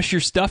not wash your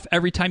stuff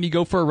every time you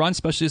go for a run,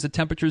 especially as the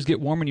temperatures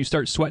get warm and you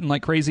start sweating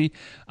like crazy.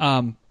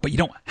 But you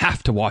don't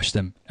have to wash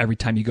them every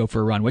time you go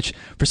for a run, which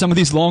for some of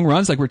these long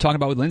runs, like we're talking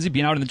about with Lindsay,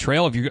 being out on the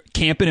trail, if you're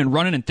camping and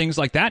running and things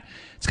like that,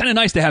 it's kind of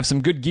nice to have some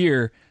good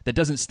gear that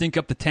doesn't stink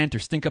up the tent or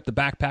stink up the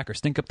backpack or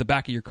stink up the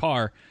back of your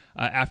car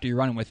after you're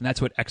running with. And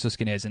that's what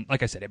Exoskin is. And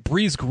like I said, it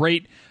breathes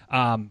great.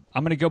 I'm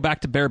going to go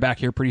back to bareback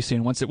here pretty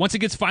soon once it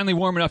gets finally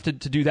warm enough to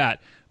do that.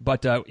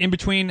 But in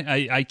between,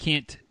 I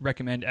can't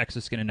recommend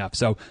Exoskin enough.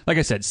 So like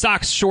I said,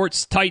 socks,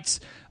 shorts, tights,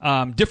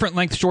 different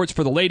length shorts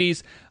for the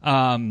ladies,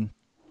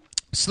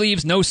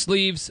 sleeves, no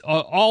sleeves,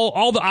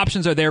 all the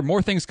options are there.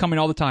 More things coming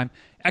all the time.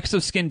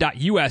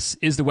 Exoskin.us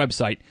is the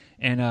website.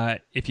 And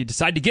if you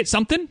decide to get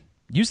something,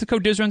 use the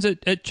code DizRuns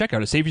at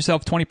checkout to save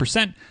yourself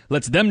 20%.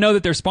 Lets them know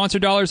that their sponsor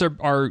dollars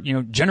are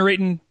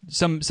generating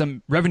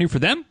some revenue for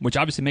them, which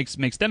obviously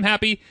makes them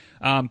happy.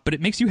 But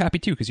it makes you happy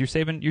too, because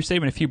you're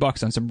saving a few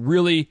bucks on some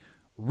really,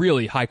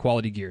 really high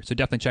quality gear. So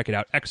definitely check it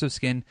out.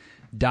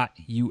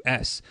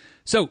 Exoskin.us.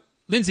 So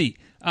Lindsay,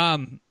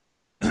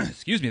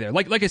 excuse me there.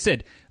 Like I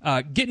said,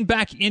 getting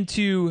back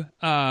into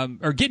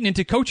getting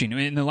into coaching. I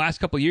mean, in the last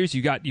couple of years,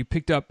 you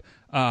picked up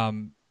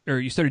or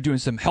you started doing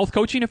some health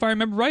coaching, if I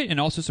remember right, and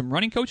also some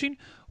running coaching.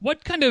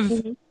 What kind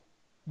of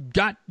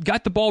got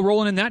the ball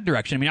rolling in that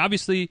direction? I mean,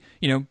 obviously,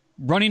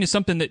 running is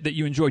something that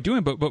you enjoy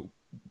doing, but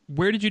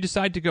where did you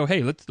decide to go,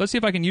 hey, let's see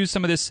if I can use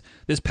some of this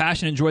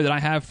passion and joy that I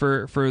have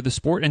for the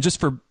sport and just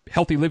for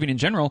healthy living in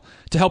general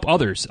to help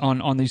others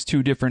on these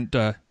two different,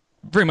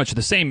 very much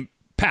the same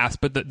paths,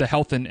 but the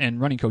health and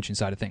running coaching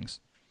side of things?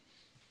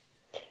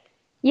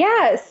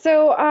 Yeah,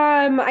 so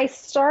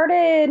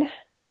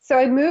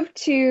I moved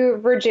to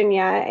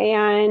Virginia,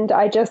 and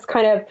I just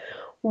kind of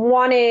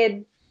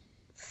wanted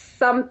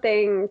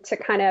something to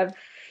kind of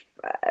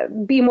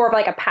be more of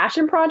like a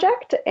passion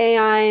project.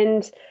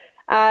 And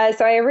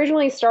so I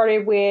originally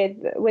started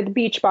with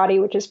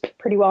Beachbody, which is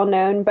pretty well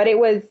known, but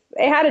it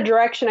had a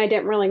direction I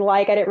didn't really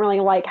like. I didn't really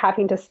like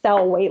having to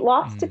sell weight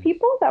loss to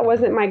people. That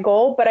wasn't my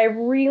goal, but I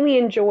really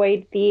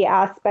enjoyed the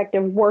aspect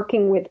of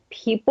working with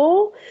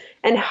people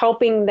and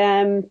helping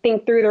them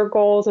think through their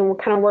goals and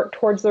kind of work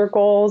towards their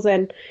goals.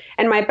 And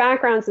my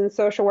background's in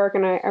social work,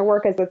 and I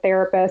work as a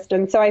therapist.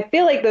 And so I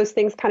feel like those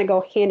things kind of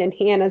go hand in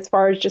hand as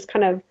far as just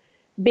kind of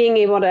being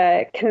able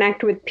to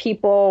connect with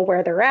people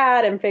where they're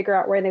at and figure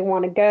out where they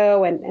want to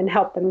go and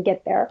help them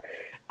get there.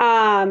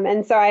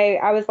 And so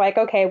I was like,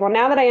 okay, well,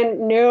 now that I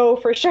know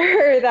for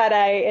sure that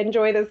I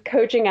enjoy this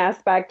coaching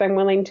aspect, I'm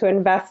willing to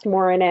invest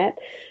more in it.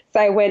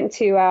 So I went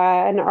to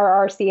an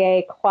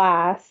RRCA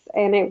class,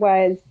 and it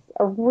was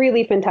a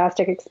really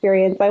fantastic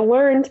experience. I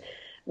learned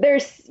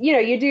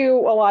you do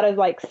a lot of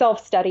like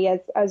self-study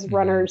as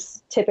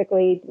runners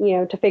typically,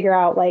 to figure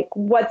out like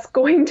what's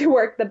going to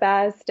work the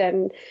best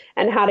and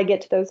how to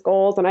get to those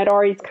goals. And I'd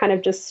always kind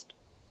of just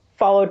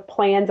followed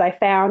plans I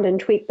found and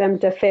tweaked them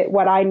to fit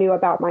what I knew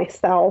about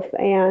myself.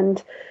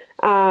 And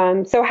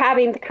so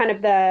having kind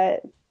of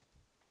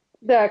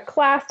the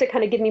class to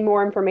kind of give me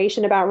more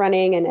information about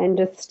running and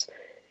just,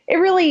 it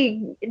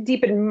really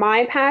deepened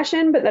my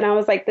passion. But then I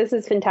was like, this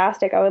is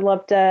fantastic. I would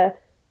love to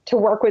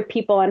work with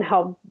people and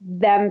help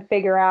them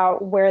figure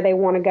out where they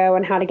want to go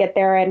and how to get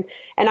there. And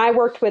I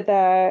worked with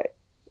a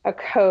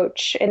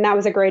coach, and that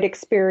was a great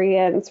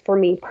experience for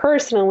me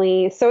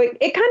personally. So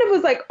it kind of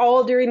was like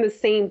all during the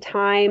same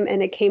time,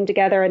 and it came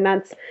together, and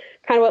that's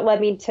kind of what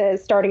led me to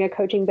starting a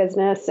coaching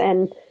business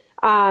and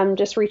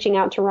just reaching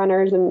out to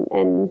runners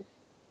and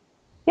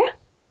yeah.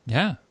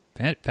 Yeah.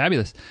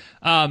 Fabulous.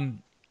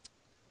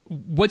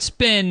 What's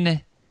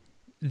been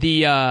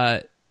the,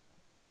 I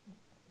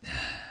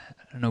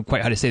don't know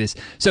quite how to say this.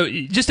 So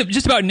just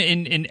about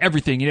in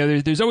everything,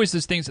 there's always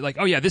those things that like,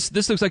 oh yeah, this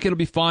looks like it'll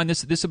be fun.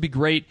 This will be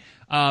great.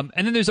 And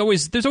then there's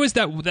always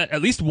that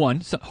at least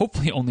one, so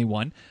hopefully only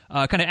one,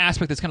 kind of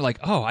aspect that's kind of like,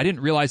 oh, I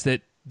didn't realize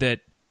that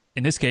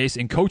in this case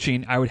in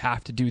coaching I would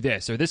have to do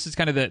this, or this is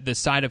kind of the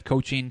side of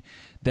coaching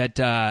that,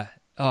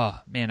 oh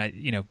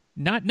man,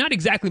 not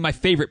exactly my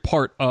favorite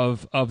part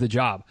of the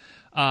job.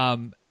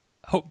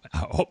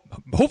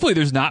 Hopefully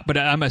there's not, but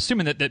I'm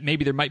assuming that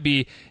maybe there might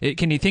be.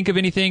 Can you think of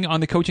anything on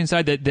the coaching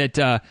side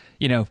that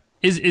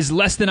is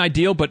less than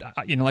ideal? But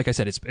like I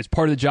said, it's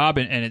part of the job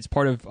and it's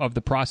part of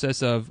the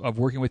process of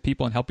working with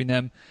people and helping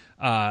them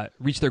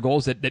reach their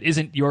goals. That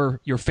isn't your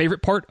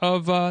favorite part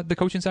of the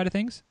coaching side of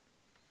things.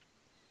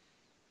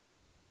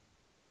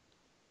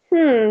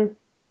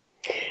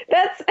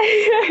 That's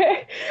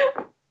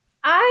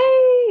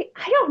I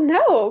don't don't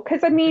know.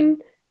 Because I mean,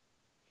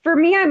 for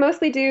me, I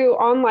mostly do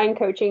online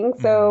coaching.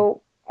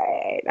 So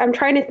I'm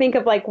trying to think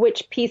of like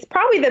which piece,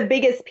 probably the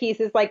biggest piece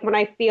is like when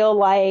I feel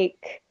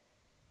like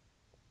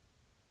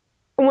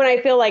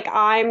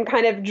I'm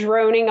kind of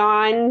droning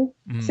on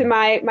to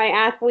my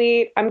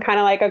athlete, I'm kind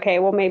of like, okay,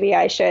 well, maybe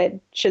I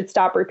should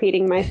stop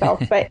repeating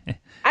myself. But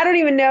I don't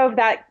even know if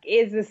that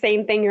is the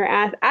same thing you're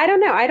asked. I don't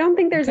know. I don't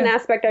think there's an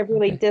aspect I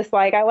really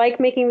dislike. I like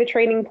making the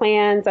training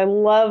plans. I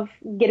love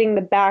getting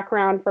the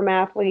background from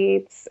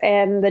athletes,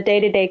 and the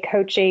day-to-day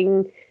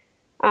coaching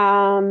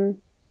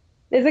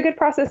is a good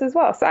process as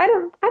well. So I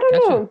don't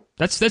know.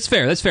 That's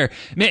fair. That's fair.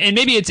 And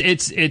maybe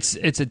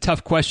it's a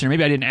tough question, or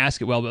maybe I didn't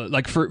ask it well, but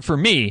like for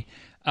me,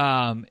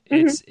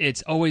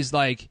 it's always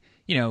like,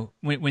 you know,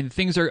 when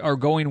things are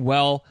going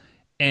well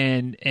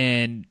and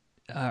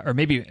or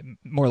maybe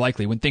more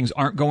likely when things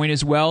aren't going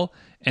as well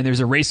and there's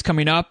a race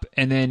coming up,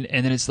 and then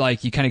it's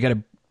like you kind of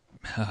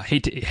got to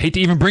hate to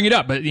even bring it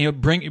up, but you know,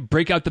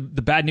 break out the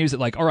bad news that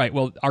like, all right,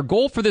 well, our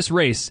goal for this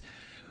race,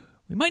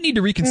 we might need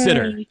to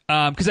reconsider,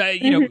 because I,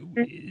 you know,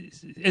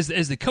 as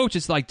the coach,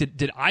 it's like,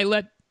 did I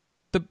let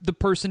the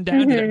person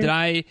down? Did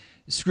I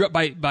screw up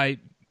by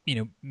you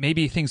know,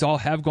 maybe things all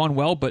have gone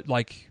well, but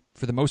like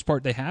for the most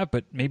part they have,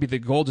 but maybe the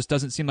goal just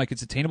doesn't seem like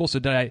it's attainable. So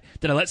did I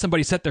let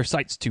somebody set their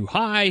sights too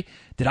high?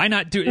 Did I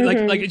not do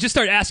like just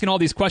start asking all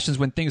these questions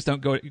when things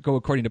don't go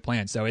according to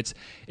plan? So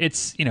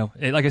it's you know,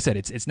 like I said,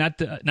 it's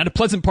not a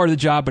pleasant part of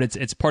the job, but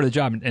it's part of the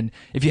job. And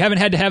if you haven't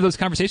had to have those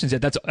conversations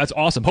yet, that's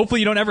awesome. Hopefully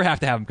you don't ever have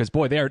to have them, because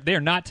boy, they're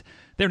not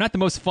the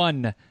most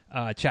fun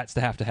chats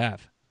to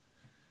have.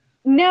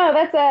 No,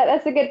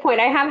 that's a good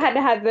point. I have had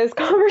to have those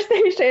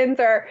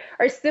conversations or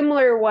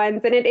similar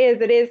ones, and it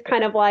is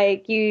kind of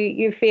like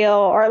you feel,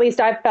 or at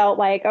least I've felt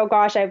like, oh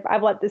gosh,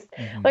 I've let this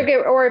like,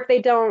 or if they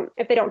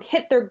don't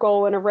hit their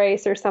goal in a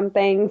race or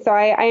something. So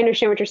I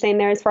understand what you're saying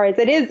there. As far as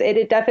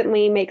it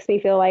definitely makes me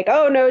feel like,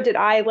 oh no, did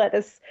I let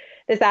this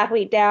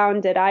athlete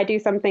down? Did I do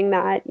something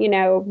that, you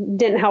know,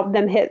 didn't help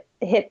them hit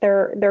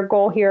their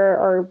goal here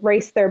or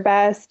race their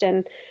best?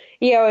 And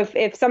you know,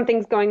 if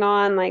something's going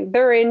on, like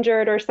they're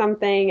injured or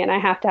something, and I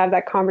have to have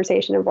that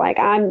conversation of like,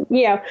 I'm,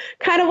 you know,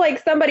 kind of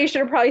like somebody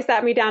should have probably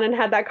sat me down and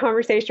had that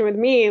conversation with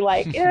me,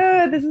 like,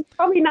 this is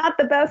probably not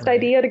the best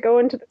idea to go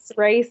into this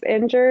race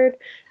injured.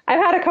 I've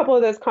had a couple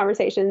of those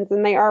conversations,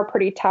 and they are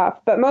pretty tough,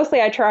 but mostly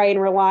I try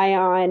and rely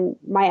on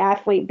my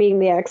athlete being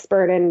the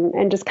expert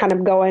and just kind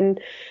of going,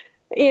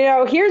 you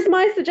know, here's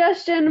my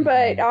suggestion,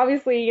 but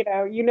obviously, you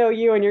know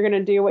you, and you're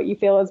going to do what you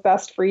feel is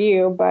best for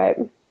you, but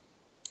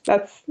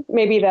that's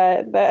maybe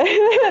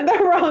the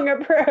wrong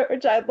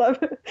approach. I'd love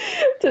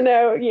to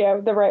know, you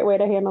know, the right way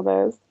to handle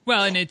those.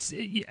 Well, and it's,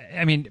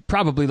 I mean,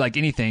 probably like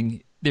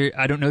anything there,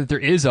 I don't know that there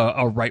is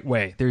a right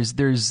way. There's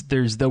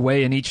the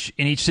way in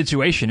each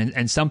situation.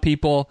 And some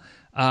people,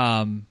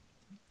 I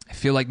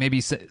feel like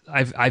maybe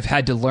I've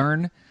had to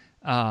learn,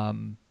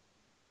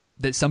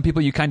 that some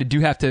people you kind of do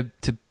have to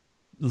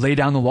lay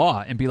down the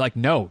law and be like,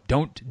 no,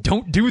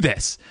 don't do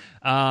this.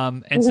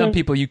 And some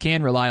people you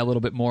can rely a little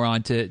bit more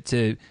on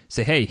to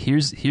say, hey,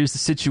 here's the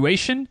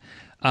situation.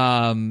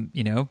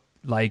 You know,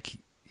 like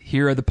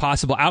here are the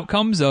possible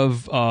outcomes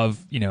of,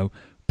 you know,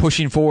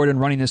 pushing forward and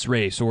running this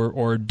race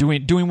or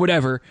doing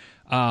whatever,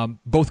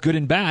 both good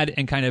and bad,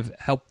 and kind of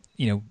help,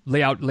 you know,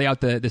 lay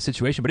out the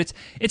situation. But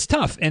it's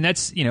tough. And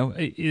that's, you know,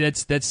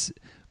 that's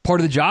part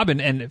of the job,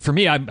 and for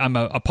me, I'm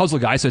a puzzle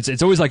guy, so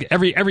it's always like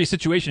every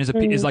situation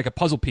is like a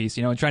puzzle piece,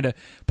 you know, and trying to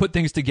put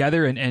things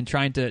together and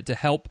trying to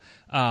help,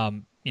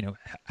 you know,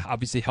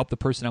 obviously help the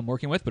person I'm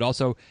working with, but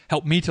also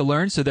help me to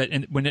learn, so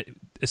that when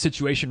a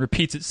situation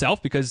repeats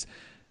itself, because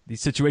these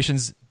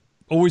situations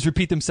always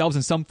repeat themselves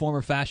in some form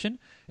or fashion,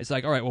 it's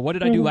like, all right, well, what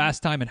did I do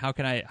last time, and how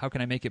can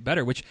I make it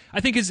better? Which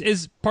I think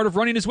is part of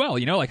running as well,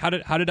 you know, like how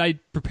did I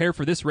prepare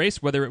for this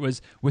race, whether it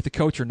was with the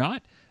coach or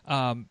not.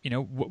 You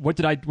know, what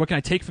can I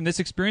take from this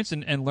experience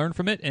and learn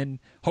from it, and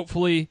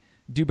hopefully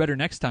do better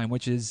next time,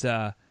 which is,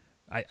 I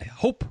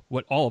hope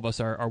what all of us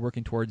are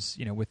working towards,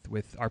 you know,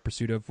 with our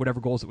pursuit of whatever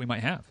goals that we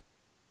might have.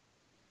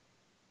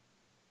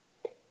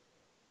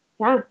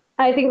 Yeah,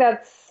 I think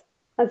that's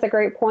a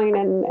great point.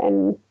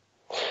 And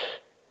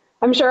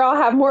I'm sure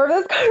I'll have more of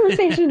those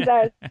conversations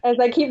as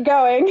I keep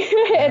going.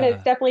 And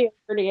it's definitely a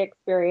learning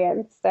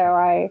experience. So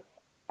I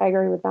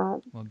agree with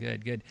that. Well,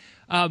 good.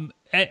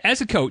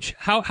 As a coach,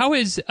 how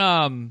is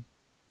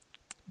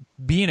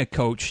being a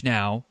coach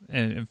now?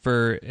 And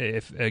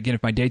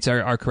if my dates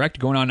are correct,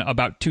 going on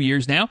about 2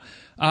 years now,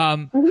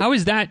 how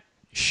has that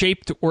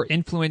shaped or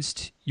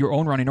influenced your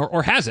own running,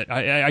 or has it?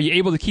 Are you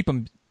able to keep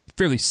them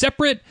fairly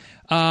separate,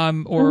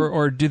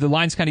 or do the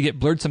lines kind of get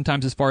blurred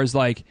sometimes, as far as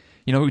like,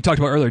 you know, we talked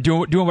about earlier,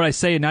 doing what I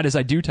say and not as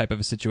I do type of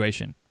a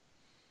situation?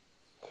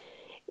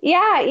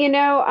 Yeah, you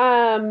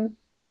know,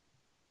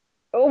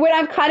 when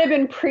I've kind of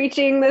been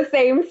preaching the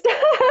same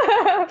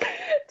stuff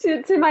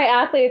to my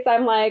athletes,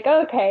 I'm like,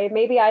 okay,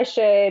 maybe I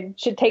should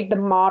take the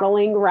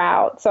modeling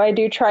route. So I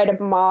do try to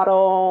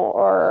model,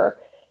 or,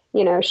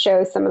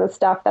 show some of the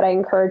stuff that I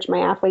encourage my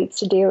athletes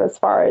to do as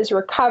far as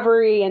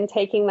recovery and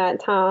taking that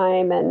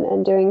time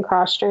and doing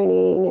cross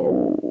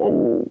training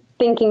and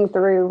thinking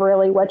through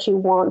really what you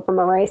want from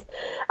a race.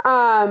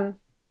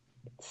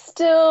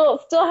 Still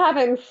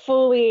haven't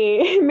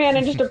fully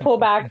managed to pull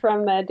back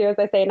from the do as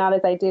I say, not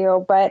as I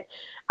do. But,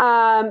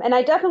 and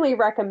I definitely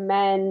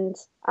recommend,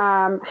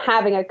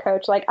 having a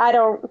coach. Like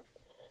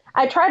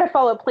I try to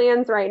follow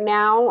plans right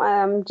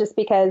now, just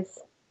because,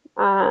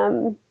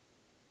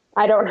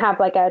 I don't have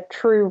like a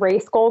true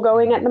race goal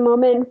going at the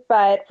moment,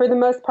 but for the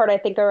most part, I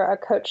think a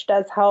coach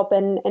does help.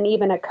 And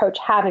even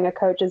having a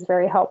coach is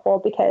very helpful,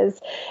 because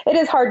it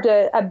is hard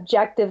to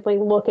objectively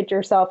look at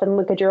yourself and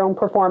look at your own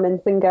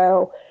performance and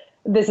go,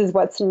 this is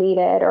what's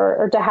needed,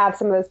 or to have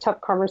some of those tough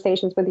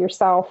conversations with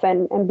yourself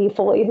and be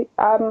fully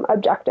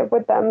objective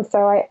with them.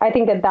 So I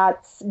think that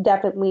that's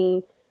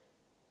definitely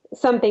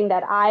something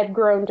that I've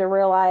grown to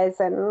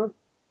realize and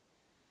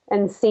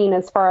seen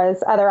as far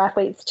as other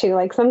athletes too.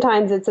 Like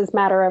sometimes it's this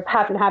matter of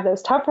having to have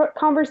those tough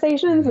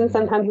conversations, and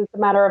sometimes it's a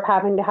matter of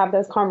having to have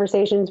those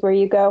conversations where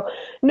you go,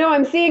 no,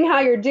 I'm seeing how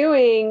you're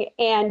doing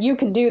and you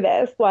can do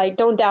this. Like,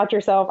 don't doubt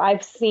yourself.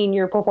 I've seen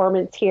your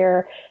performance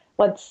here.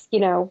 Let's,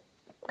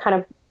 kind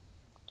of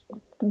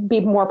be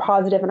more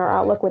positive in our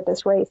outlook with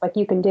this race. Like,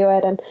 you can do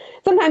it. And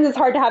sometimes it's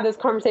hard to have those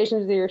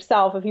conversations with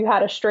yourself. If you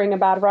had a string of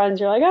bad runs,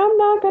 you're like, I'm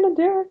not going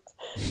to do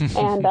it.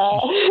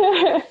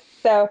 And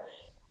so,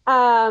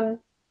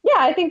 yeah,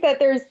 I think that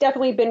there's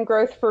definitely been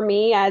growth for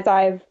me as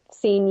I've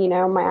seen,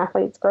 my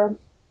athletes grow.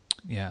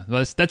 Yeah,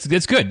 well,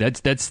 that's good.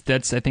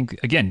 That's I think,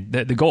 again,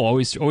 the goal,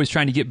 always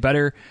trying to get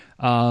better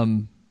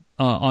on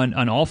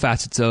all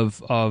facets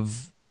of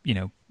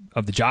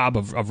the job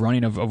of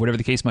running, of whatever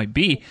the case might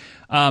be.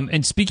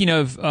 And speaking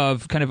of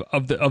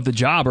the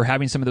job, or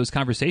having some of those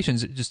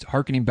conversations, just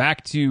hearkening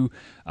back to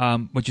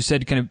what you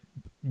said, kind of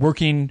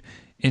working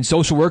in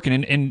social work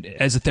and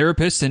as a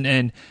therapist,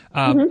 and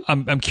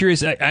I'm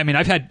curious. I mean,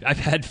 I've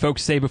had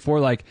folks say before,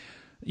 like,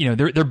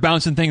 they're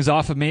bouncing things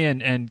off of me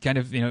and kind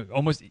of,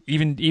 almost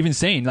even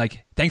saying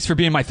like, thanks for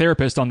being my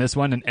therapist on this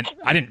one. And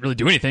I didn't really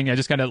do anything. I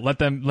just kind of let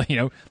them,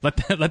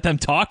 let them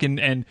talk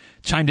and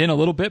chimed in a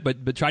little bit,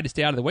 but tried to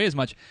stay out of the way as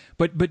much.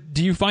 But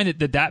do you find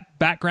that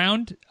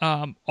background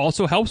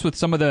also helps with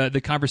some of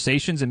the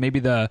conversations and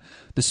maybe the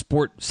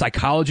sport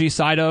psychology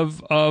side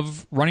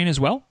of running as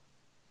well?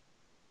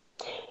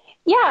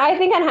 Yeah, I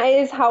think it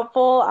is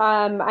helpful.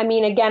 I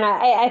mean, again,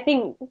 I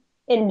think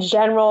in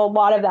general, a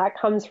lot of that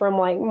comes from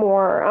like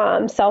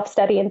more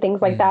self-study and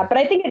things like that. But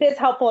I think it is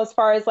helpful as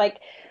far as like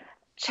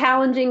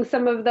challenging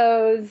some of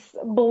those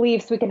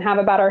beliefs we can have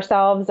about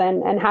ourselves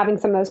and having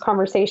some of those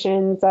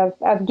conversations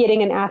of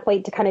getting an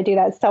athlete to kind of do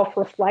that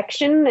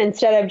self-reflection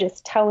instead of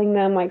just telling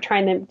them, like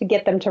trying to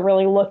get them to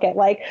really look at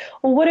like,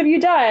 well, what have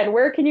you done?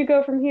 Where can you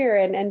go from here?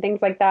 And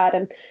things like that.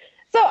 And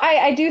so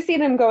I do see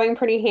them going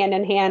pretty hand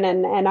in hand,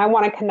 and I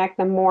want to connect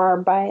them more.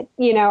 But,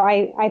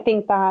 I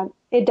think that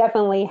it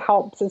definitely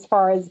helps as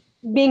far as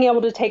being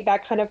able to take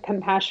that kind of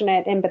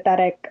compassionate,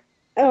 empathetic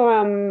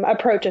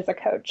approach as a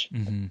coach.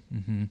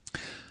 Mm-hmm,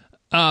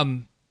 mm-hmm.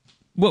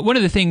 One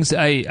of the things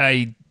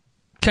I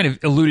kind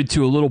of alluded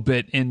to a little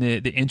bit in the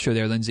intro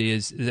there, Lindsay,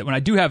 is that when I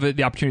do have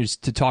the opportunity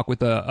to talk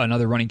with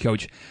another running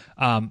coach,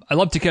 I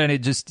love to kind of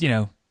just,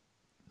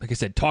 like I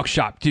said, talk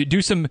shop,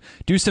 do some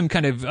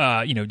kind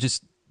of,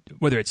 just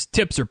whether it's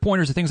tips or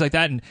pointers or things like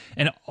that. And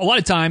a lot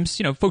of times,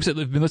 folks that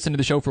have been listening to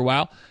the show for a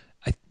while,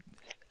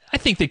 I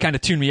think they kind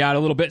of tune me out a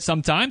little bit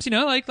sometimes,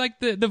 like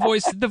the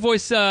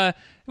voice,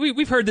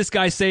 we've heard this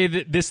guy say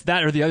this,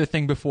 that, or the other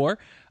thing before.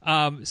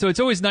 So it's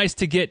always nice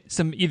to get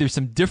some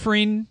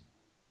differing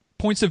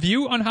points of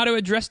view on how to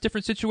address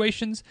different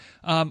situations,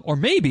 or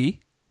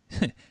maybe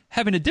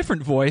having a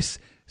different voice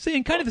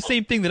saying kind of the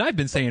same thing that I've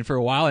been saying for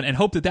a while, and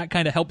hope that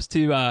kind of helps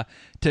to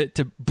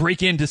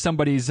break into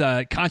somebody's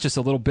conscious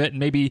a little bit and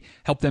maybe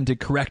help them to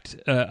correct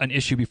an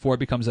issue before it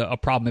becomes a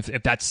problem,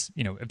 if that's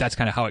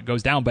kind of how it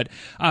goes down. But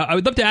I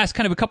would love to ask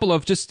kind of a couple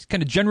of just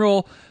kind of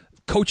general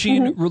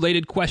coaching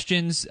related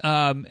questions,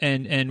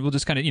 and we'll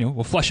just kind of,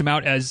 we'll flesh them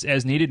out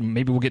as needed.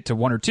 Maybe we'll get to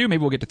one or two,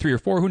 maybe we'll get to three or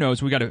four, who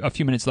knows. We got a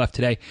few minutes left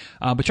today,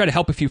 but try to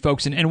help a few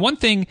folks. And one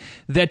thing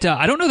that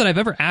I don't know that I've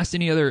ever asked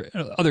any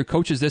other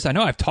coaches this, I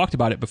know I've talked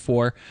about it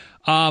before,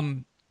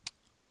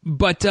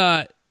 but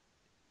the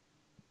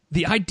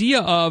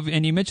idea of,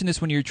 and you mentioned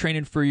this when you're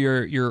training for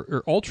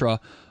your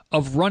ultra,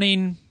 of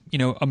running,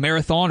 a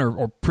marathon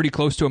or pretty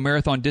close to a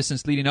marathon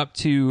distance leading up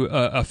to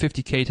a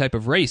 50K type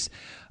of race.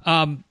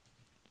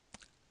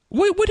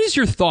 What is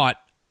your thought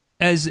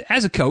as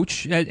a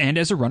coach and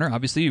as a runner,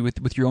 obviously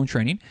with your own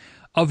training,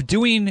 of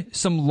doing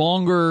some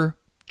longer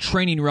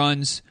training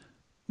runs,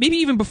 maybe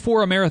even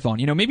before a marathon?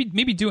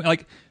 Maybe doing,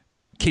 like,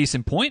 case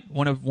in point,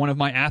 one of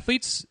my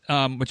athletes,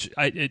 which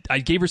I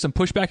gave her some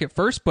pushback at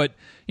first, but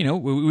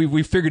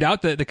we figured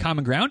out the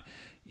common ground.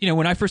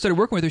 When I first started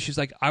working with her, she's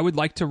like, I would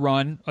like to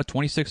run a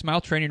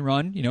 26-mile training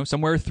run,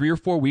 somewhere 3 or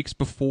 4 weeks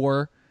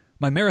before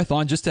my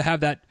marathon, just to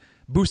have that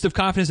boost of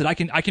confidence that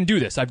I can do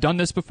this. I've done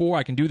this before.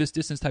 I can do this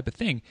distance type of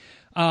thing.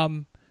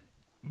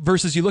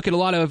 versus you look at a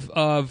lot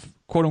of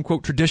quote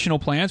unquote traditional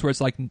plans where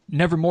it's like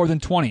never more than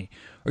 20,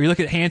 or you look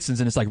at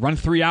Hanson's and it's like run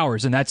 3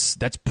 hours, and that's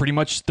pretty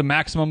much the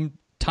maximum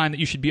time that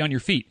you should be on your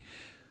feet.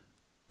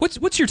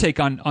 What's your take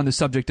on the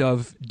subject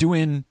of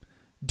doing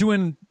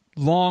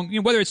long,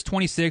 whether it's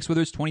 26,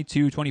 whether it's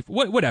 22,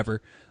 24,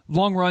 whatever,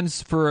 long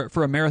runs for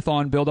a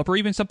marathon buildup, or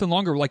even something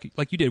longer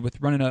like you did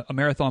with running a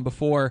marathon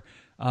before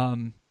a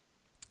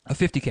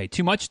 50K?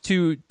 Too much?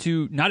 To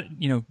not,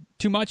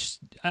 too much?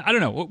 I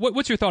don't know.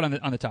 What's your thought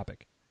on the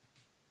topic?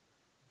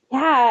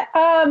 Yeah,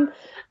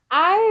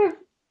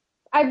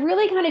 I've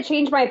really kind of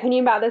changed my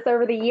opinion about this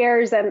over the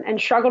years and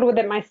struggled with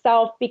it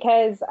myself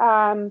because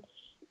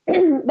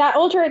that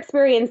ultra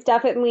experience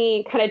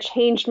definitely kind of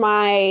changed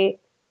my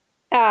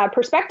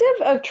perspective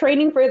of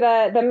training for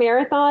the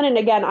marathon. And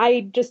again,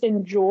 I just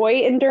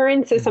enjoy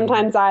endurance, so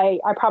sometimes I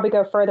probably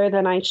go further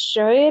than I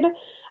should.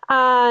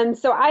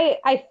 So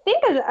I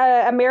think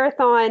a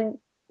marathon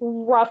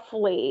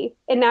roughly,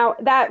 and now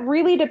that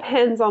really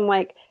depends on,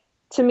 like,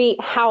 to me,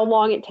 how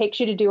long it takes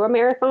you to do a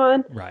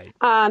marathon. Right.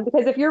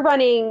 Because if you're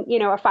running,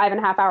 a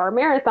 5.5 hour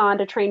marathon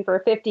to train for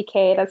a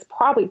 50K, that's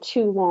probably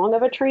too long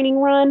of a training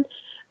run.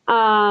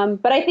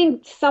 But I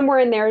think somewhere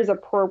in there is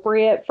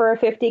appropriate for a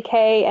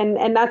 50K.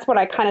 And that's what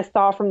I kind of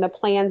saw from the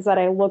plans that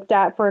I looked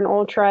at for an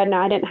ultra. And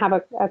I didn't have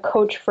a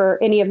coach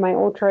for any of my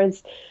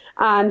ultras.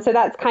 So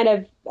that's kind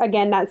of,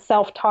 again, that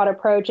self-taught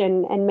approach,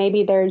 and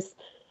maybe there's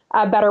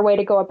a better way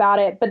to go about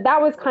it. But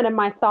that was kind of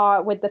my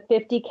thought with the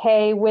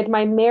 50K. With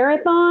my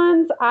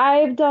marathons,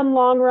 I've done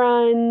long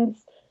runs.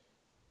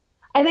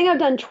 I think I've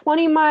done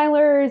 20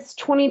 milers,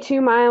 22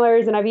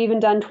 milers, and I've even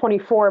done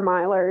 24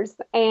 milers.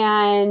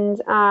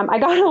 And I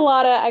got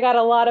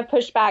a lot of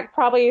pushback,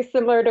 probably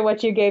similar to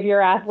what you gave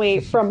your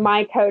athlete, from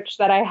my coach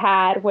that I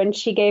had when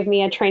she gave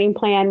me a training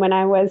plan when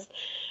I was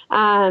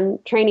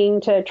training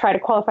to try to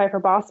qualify for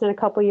Boston a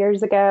couple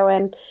years ago.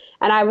 And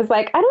I was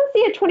like, I don't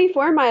see a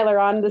 24 miler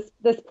on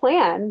this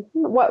plan.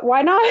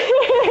 Why not?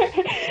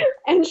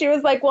 And she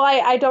was like, well,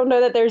 I don't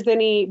know that there's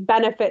any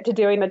benefit to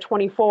doing the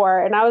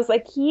 24. And I was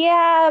like,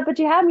 yeah, but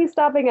you had me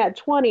stopping at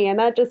 20, and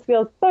that just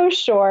feels so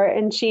short.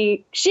 And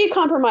she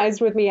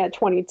compromised with me at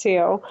 22.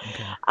 Okay.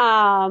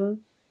 So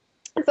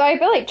I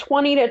feel like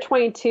 20 to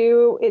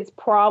 22 is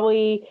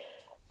probably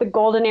the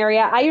golden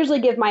area. I usually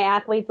give my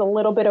athletes a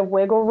little bit of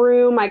wiggle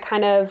room. I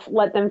kind of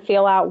let them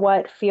feel out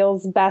what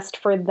feels best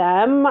for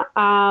them.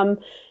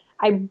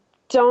 I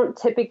don't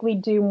typically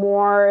do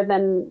more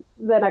than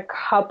a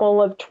couple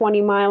of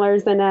 20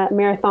 milers in a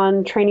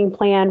marathon training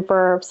plan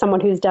for someone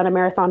who's done a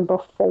marathon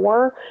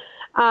before.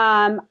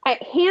 At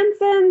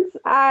Hanson's,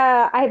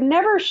 I've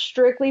never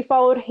strictly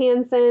followed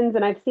Hanson's,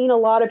 and I've seen a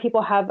lot of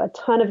people have a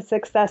ton of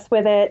success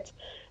with it.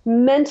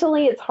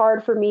 Mentally, it's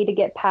hard for me to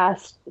get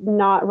past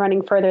not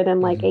running further than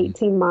like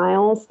 18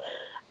 miles.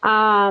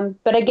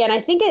 But again,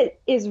 I think it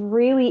is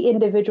really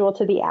individual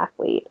to the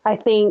athlete. I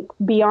think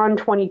beyond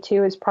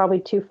 22 is probably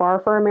too far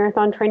for a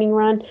marathon training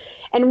run.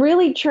 And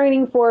really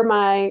training for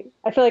I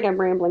feel like I'm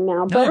rambling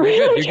now, but no,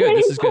 you're good.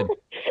 This is good.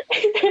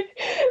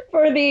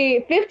 For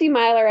the 50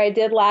 miler I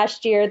did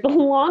last year, the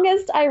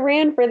longest I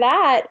ran for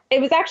that, it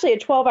was actually a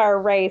 12-hour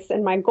race,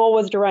 and my goal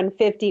was to run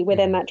 50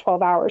 within that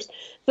 12 hours.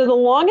 So the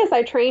longest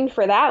I trained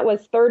for that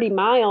was 30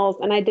 miles,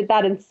 and I did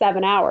that in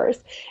 7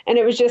 hours. And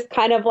it was just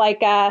kind of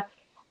like,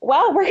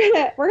 well,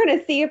 we're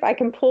gonna see if I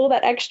can pull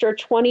that extra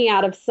 20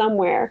 out of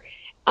somewhere.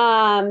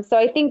 So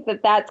I think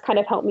that's kind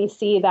of helped me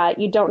see that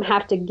you don't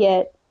have to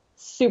get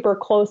super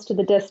close to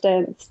the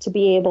distance to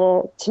be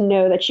able to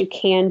know that you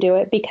can do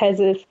it. Because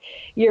if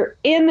you're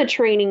in the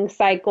training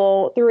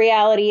cycle, the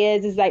reality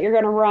is that you're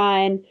going to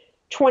run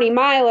 20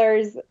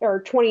 milers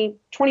or 20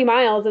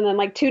 miles. And then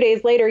like 2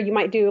 days later, you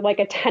might do like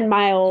a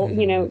 10-mile,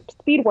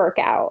 speed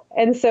workout.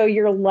 And so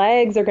your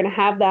legs are going to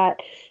have that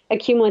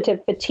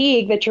accumulative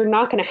fatigue that you're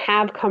not going to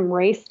have come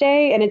race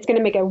day. And it's going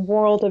to make a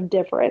world of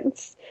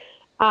difference.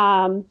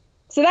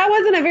 So that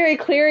wasn't a very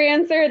clear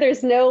answer.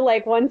 There's no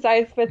like one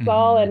size fits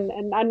all,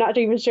 and I'm not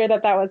even sure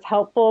that was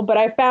helpful. But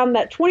I found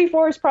that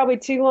 24 is probably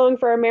too long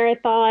for a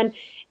marathon.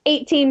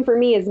 18 for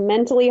me is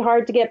mentally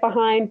hard to get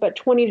behind, but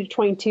 20 to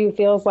 22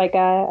 feels like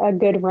a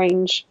good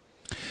range.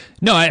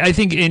 No, I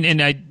think,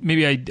 and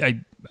I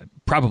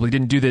probably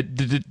didn't do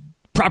the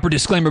proper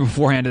disclaimer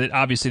beforehand that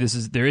obviously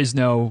there is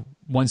no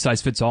one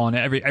size fits all, and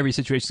every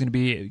situation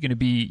is going to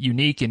be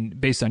unique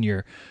and based on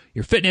your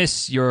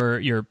fitness,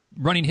 your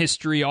running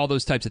history, all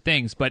those types of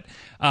things. But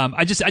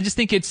I just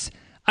think it's,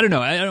 I don't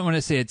know, I don't want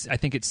to say I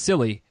think it's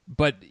silly,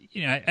 but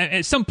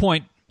at some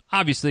point,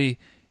 obviously,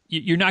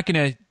 you're not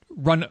going to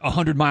run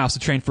 100 miles to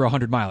train for a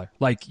 100 miler.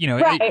 Like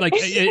right.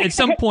 At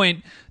some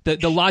point,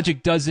 the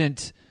logic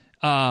doesn't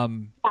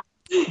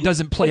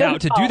play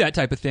out to do that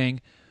type of thing.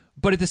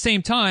 But at the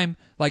same time,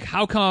 like,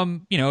 how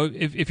come,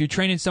 if you're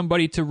training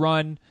somebody to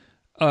run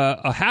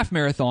a half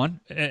marathon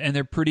and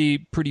they're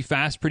pretty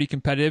fast, pretty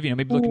competitive,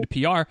 maybe looking to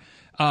PR,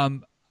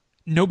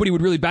 nobody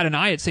would really bat an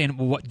eye at saying,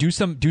 well, do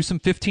some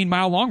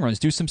 15-mile long runs,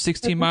 do some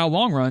 16-mile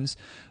long runs.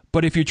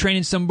 But if you're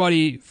training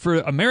somebody for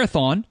a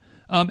marathon,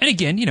 and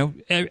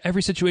again,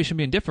 every situation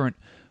being different,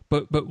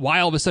 but why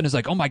all of a sudden it's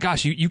like, oh my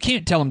gosh, you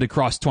can't tell him to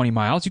cross 20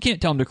 miles. You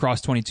can't tell him to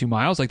cross 22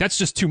 miles. Like, that's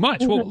just too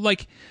much. Well,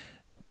 like,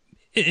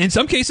 in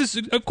some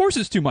cases, of course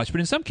it's too much,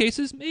 but in some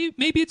cases,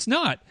 maybe it's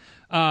not.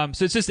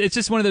 So it's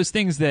just one of those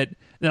things that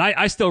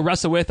I still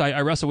wrestle with.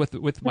 I wrestle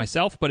with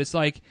myself, but it's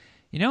like,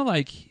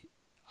 like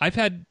I've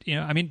had,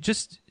 I mean,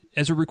 just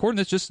as we're recording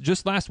this,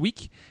 just last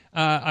week,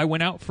 I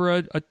went out for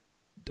a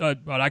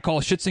what I call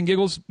a shits and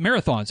giggles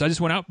marathon. So I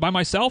just went out by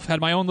myself, had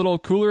my own little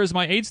cooler as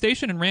my aid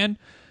station, and ran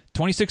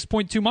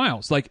 26.2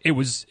 miles. Like, it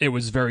was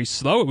very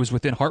slow. It was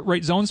within heart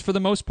rate zones for the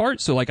most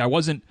part. So like, I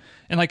wasn't,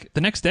 and like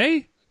the next day,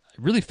 I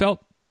really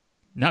felt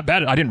not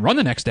bad. I didn't run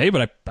the next day,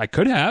 but I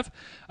could have.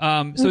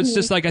 So it's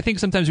just like, I think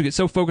sometimes we get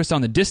so focused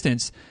on the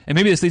distance, and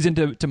maybe this leads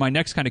into my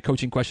next kind of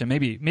coaching question.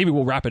 Maybe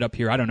we'll wrap it up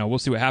here. I don't know. We'll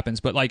see what happens.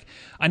 But like,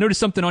 I noticed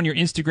something on your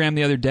Instagram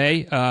the other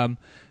day,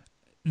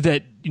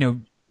 that,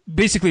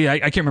 basically, I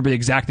can't remember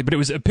exactly, but it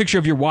was a picture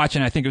of your watch,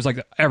 and I think it was like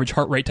the average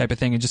heart rate type of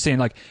thing, and just saying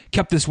like,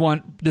 kept this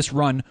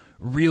run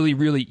really,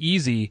 really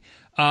easy,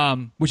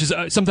 which is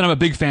something I'm a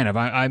big fan of.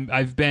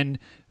 I've been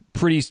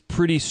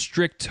pretty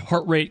strict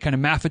heart rate kind of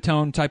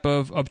maffetone type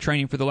of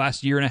training for the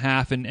last year and a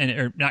half, and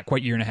or not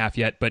quite year and a half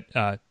yet, but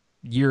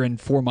year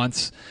and 4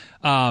 months,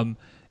 and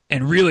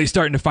really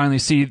starting to finally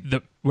see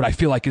what I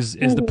feel like is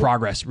the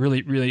progress.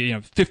 Really, really,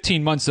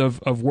 15 months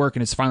of work,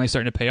 and it's finally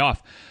starting to pay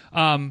off.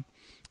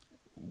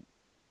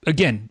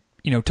 Again,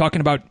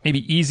 talking about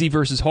maybe easy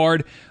versus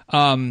hard,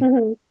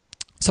 something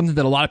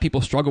that a lot of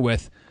people struggle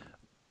with.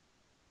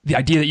 The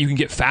idea that you can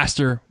get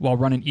faster while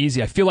running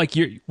easy. I feel like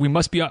we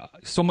must be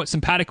somewhat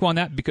simpatico on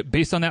that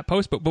based on that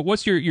post. But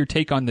what's your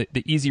take on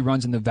the easy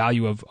runs and the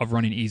value of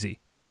running easy?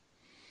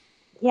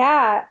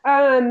 Yeah,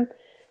 I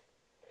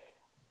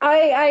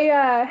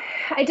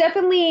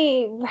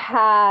definitely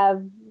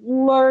have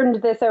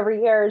learned this over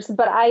years,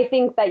 but I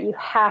think that you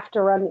have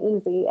to run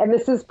easy. And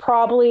this is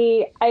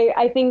probably,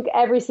 I think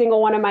every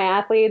single one of my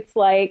athletes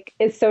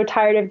is so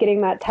tired of getting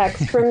that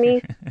text from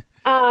me.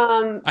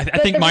 I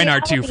think mine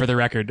are too, for the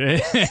record.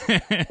 Right?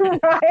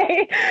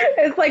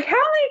 It's like, how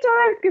many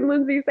times can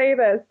Lindsay say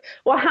this?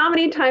 Well, how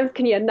many times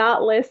can you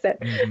not listen?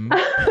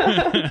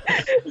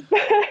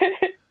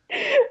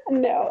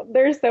 No,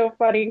 they're so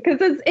funny because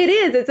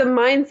it's a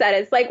mindset.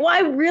 It's like, well, I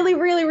really,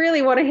 really,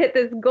 really want to hit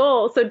this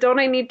goal. So don't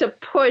I need to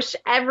push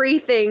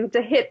everything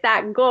to hit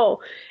that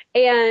goal?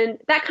 And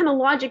that kind of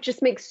logic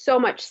just makes so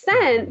much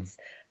sense.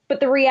 But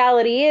the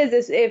reality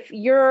is if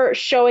you're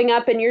showing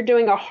up and you're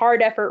doing a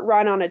hard effort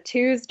run on a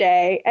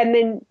Tuesday, and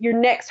then your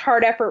next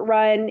hard effort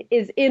run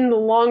is in the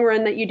long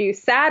run that you do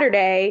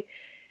Saturday,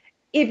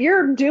 if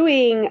you're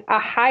doing a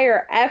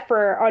higher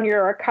effort on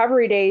your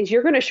recovery days,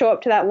 you're going to show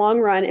up to that long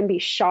run and be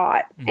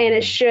shot. And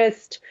it's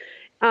just,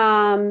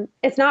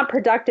 it's not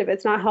productive.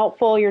 It's not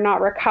helpful. You're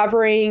not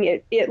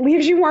recovering. It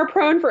leaves you more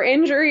prone for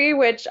injury,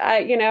 which,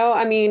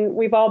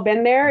 we've all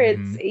been there.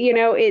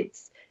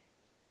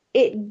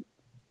 It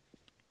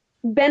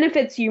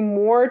benefits you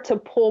more to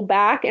pull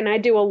back. And I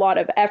do a lot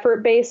of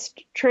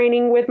effort-based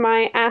training with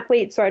my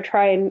athletes. So I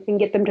try and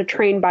get them to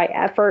train by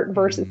effort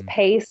versus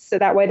pace. So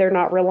that way they're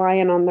not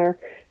relying on their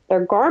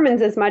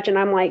Garmin's as much. And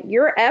I'm like,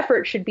 your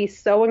effort should be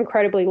so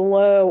incredibly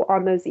low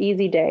on those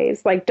easy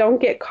days. Like,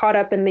 don't get caught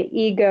up in the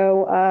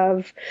ego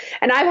of,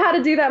 and I've had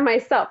to do that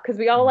myself because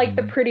we all like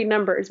the pretty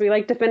numbers. We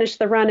like to finish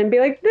the run and be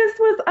like, this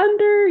was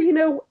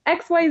under,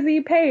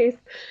 XYZ pace.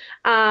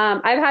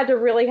 I've had to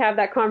really have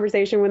that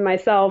conversation with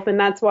myself. And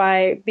that's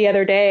why the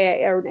other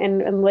day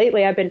and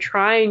lately I've been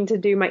trying to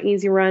do my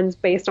easy runs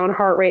based on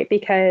heart rate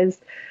because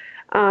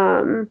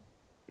doing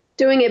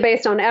it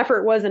based on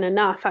effort wasn't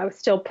enough. I was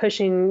still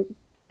pushing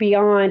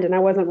beyond and I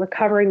wasn't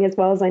recovering as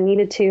well as I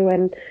needed to.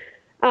 And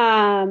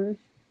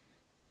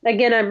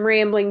again, I'm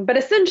rambling, but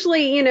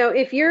essentially,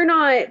 if you're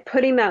not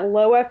putting that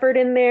low effort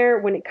in there,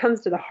 when it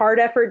comes to the hard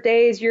effort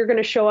days, you're going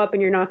to show up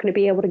and you're not going to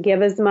be able to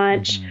give as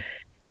much.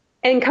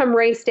 And come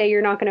race day,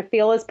 you're not going to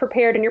feel as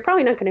prepared and you're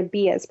probably not going to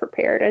be as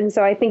prepared. And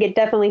so I think it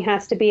definitely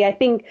has to be, I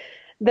think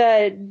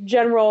the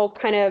general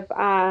kind of,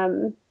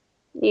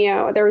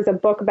 there was a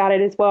book about it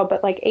as well,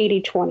 but like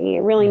 80-20,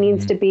 it really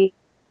needs to be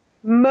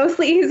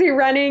mostly easy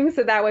running.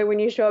 So that way, when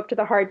you show up to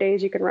the hard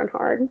days, you can run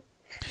hard.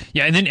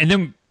 Yeah. And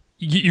then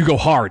you go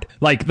hard.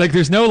 Like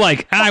there's no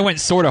I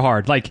went sort of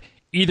hard. Like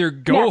either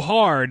go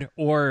hard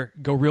or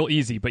go real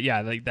easy. But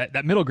yeah, like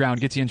that middle ground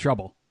gets you in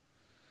trouble.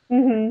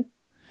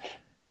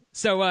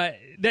 So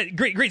that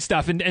great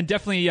stuff, and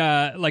definitely,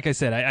 like I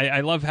said,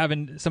 I love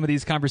having some of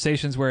these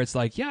conversations where it's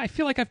like, yeah, I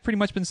feel like I've pretty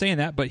much been saying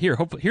that, but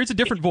hopefully, here's a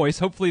different voice.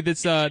 Hopefully,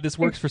 this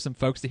works for some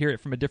folks to hear it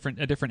from a different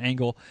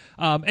angle.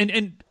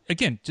 And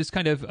again, just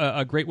kind of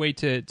a great way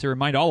to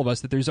remind all of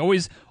us that there's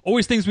always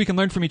things we can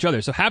learn from each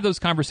other. So have those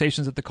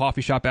conversations at the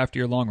coffee shop after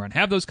your long run.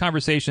 Have those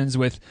conversations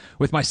with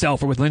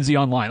myself or with Lindsay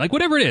online, like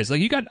whatever it is.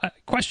 Like you got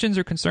questions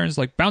or concerns,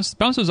 like bounce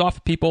those off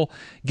of people.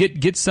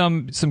 Get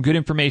some good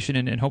information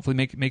and hopefully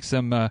make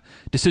some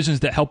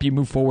decisions that help you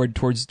move forward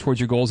towards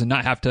your goals and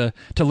not have to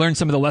learn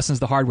some of the lessons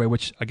the hard way,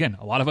 which again,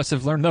 a lot of us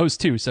have learned those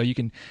too. So you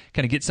can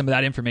kind of get some of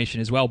that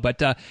information as well.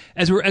 But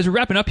as we're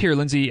wrapping up here,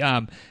 Lindsay,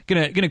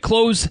 gonna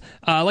close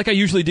like I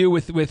usually do do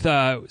with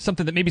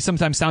something that maybe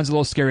sometimes sounds a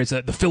little scary. It's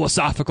the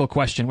philosophical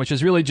question, which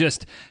is really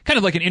just kind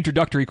of like an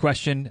introductory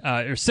question,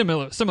 or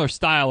similar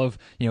style of,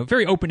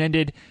 very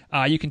open-ended.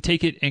 You can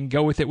take it and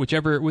go with it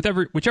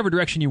whichever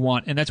direction you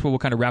want, and that's where we'll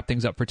kind of wrap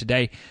things up for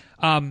today.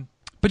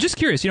 But just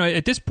curious,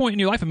 at this point in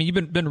your life, I mean,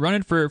 you've been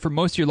running for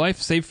most of your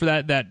life, save for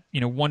that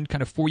one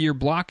kind of 4-year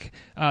block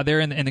there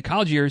in the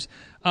college years.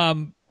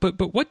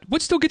 But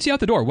what still gets you out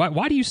the door?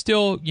 Why do you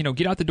still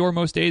get out the door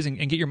most days and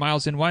get your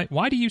miles in?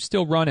 Why do you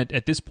still run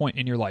at this point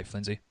in your life,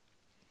 Lindsay?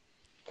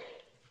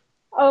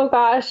 Oh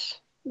gosh,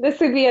 this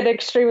would be an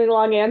extremely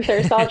long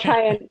answer, so I'll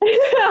try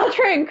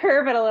and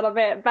curve it a little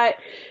bit. But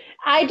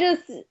I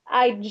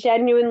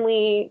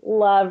genuinely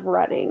love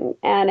running,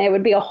 and it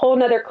would be a whole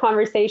nother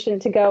conversation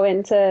to go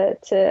into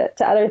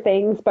to other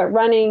things. But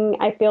running,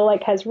 I feel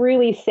like, has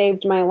really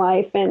saved my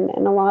life in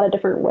a lot of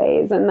different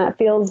ways, and that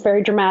feels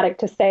very dramatic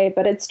to say,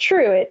 but it's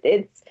true.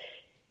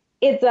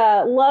 It's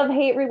a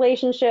love-hate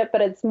relationship,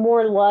 but it's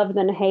more love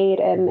than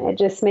hate, and it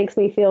just makes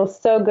me feel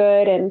so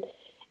good. And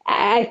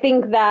I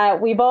think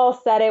that we've all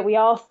said it, we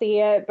all see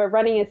it, but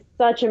running is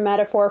such a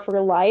metaphor for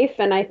life,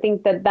 and I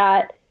think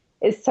that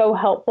is so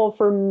helpful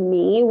for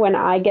me when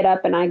I get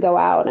up and I go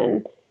out,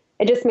 and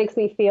it just makes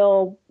me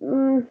feel,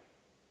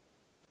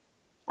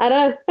 I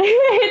don't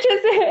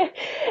know,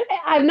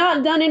 I've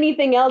not done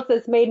anything else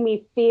that's made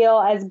me feel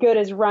as good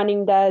as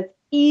running does,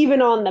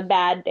 even on the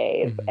bad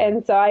days. Mm-hmm.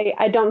 And so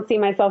I don't see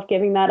myself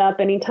giving that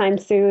up anytime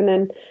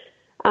soon,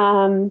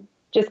 and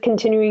just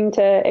continuing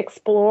to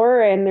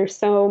explore, and there's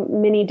so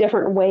many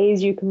different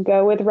ways you can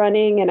go with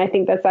running, and I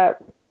think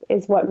that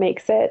is what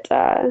makes it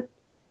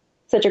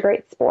such a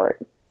great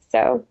sport.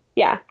 So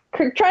yeah,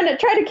 try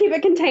to keep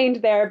it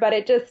contained there, but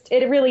it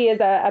really is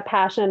a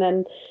passion,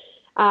 and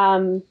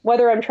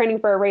whether I'm training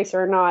for a race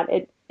or not,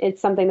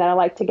 it's something that I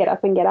like to get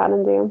up and get out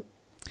and do.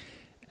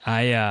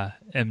 I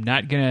am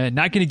not gonna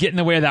get in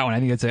the way of that one. I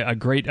think that's a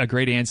great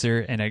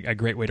answer and a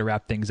great way to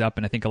wrap things up.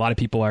 And I think a lot of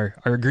people are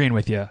agreeing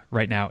with you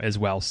right now as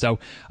well. So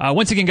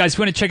once again, guys, if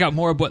you want to check out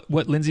more of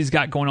what Lindsay's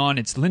got going on,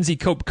 it's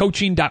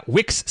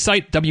lindsaycopecoaching.wix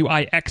site,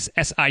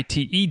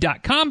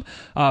 WIXSITE.com.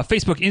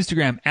 Facebook,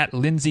 Instagram at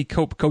Lindsay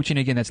Cope Coaching.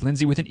 Again, that's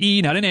Lindsay with an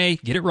E, not an A.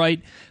 Get it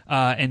right.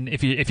 And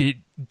if you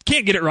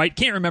can't get it right,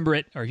 can't remember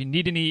it, or if you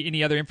need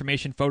any other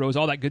information, photos,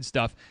 all that good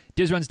stuff,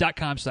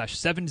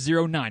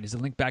 dizruns.com/709 is the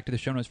link back to the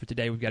show notes for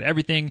today. We've got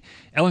everything.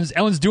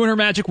 Ellen's doing her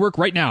magic work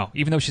right now,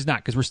 even though she's not,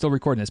 because we're still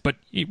recording this. But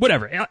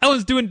whatever.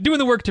 Ellen's doing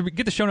the work to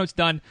get the show notes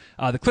done.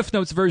 The Cliff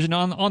Notes version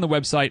on the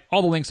website.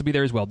 All the links will be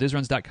there as well.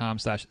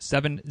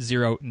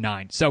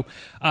 dizruns.com/709. So,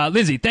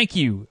 Lindsay, thank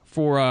you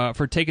for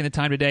taking the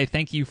time today.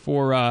 Thank you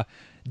for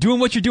doing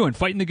what you're doing,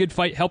 fighting the good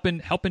fight,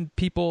 helping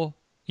people,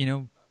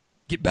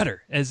 get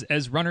better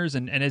as runners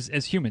and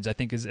as humans, I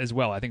think, as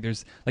well. I think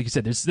there's, like you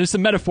said, there's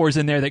some metaphors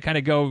in there that kind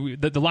of go,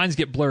 the lines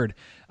get blurred.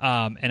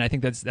 And I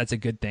think that's a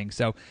good thing.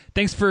 So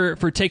thanks for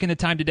taking the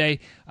time today.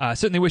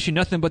 Certainly wish you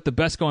nothing but the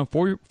best going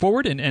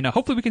forward. And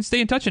hopefully we can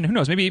stay in touch, and who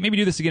knows, maybe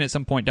do this again at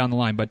some point down the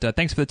line. But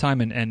thanks for the time,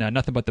 and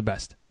nothing but the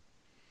best.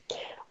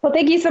 Well,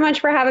 thank you so much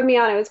for having me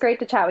on. It was great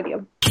to chat with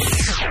you.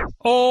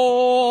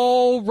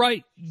 All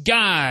right,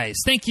 guys.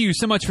 Thank you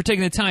so much for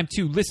taking the time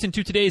to listen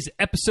to today's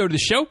episode of the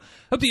show.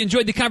 Hope you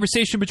enjoyed the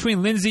conversation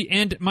between Lindsay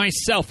and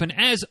myself. And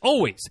as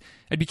always,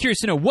 I'd be curious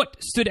to know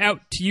what stood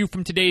out to you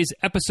from today's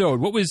episode.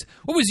 What was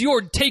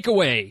your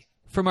takeaway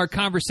from our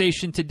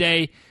conversation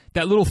today?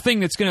 That little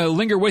thing that's going to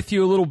linger with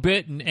you a little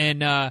bit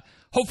and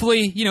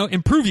hopefully,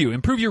 improve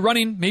your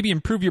running, maybe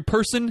improve your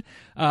person,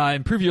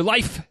 improve your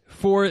life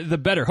for the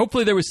better.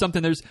 Hopefully there was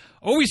something. There's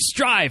always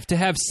strive to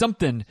have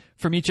something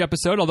from each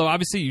episode, although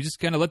obviously you just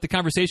kind of let the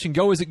conversation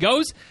go as it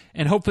goes,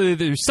 and hopefully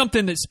there's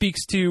something that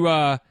speaks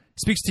to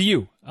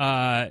you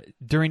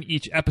during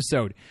each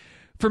episode.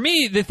 For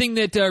me, the thing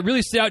that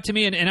really stood out to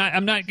me, and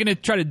I'm not going to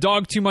try to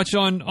dog too much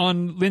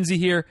on Lindsay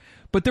here,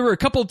 but there were a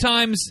couple of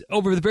times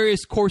over the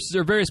various courses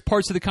or various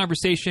parts of the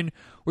conversation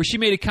where she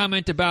made a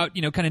comment about,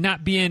 kind of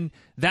not being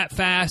that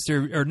fast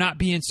or not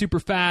being super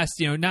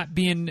fast, not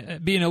being a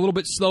little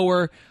bit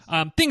slower,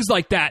 things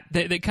like that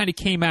kind of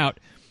came out.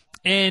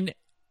 And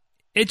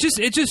it just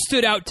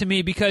stood out to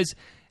me because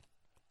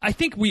I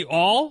think we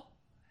all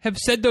have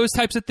said those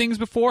types of things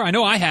before. I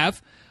know I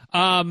have.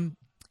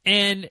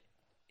 And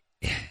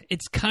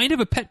it's kind of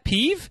a pet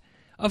peeve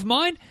of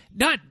mine.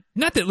 Not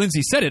that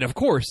Lindsay said it, of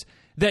course,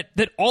 that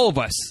all of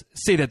us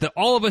say that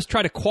all of us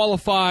try to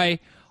qualify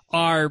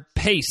our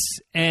pace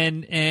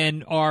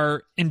and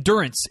our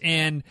endurance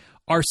and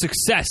our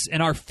success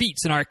and our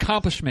feats and our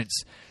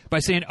accomplishments by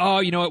saying,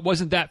 oh, it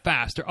wasn't that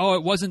fast, or oh,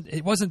 it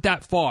wasn't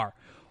that far,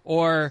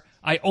 or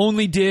I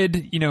only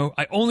did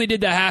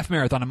the half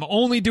marathon, I'm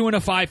only doing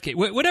a 5K,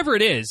 whatever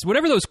it is,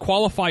 whatever those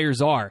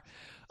qualifiers are.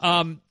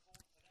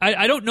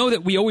 I don't know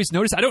that we always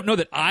notice. I don't know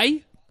that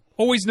I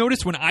always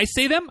notice when I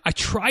say them. I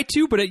try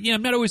to, but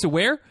I'm not always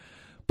aware.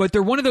 But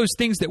they're one of those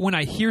things that when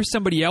I hear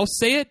somebody else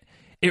say it,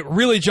 it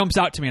really jumps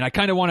out to me, and I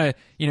kind of want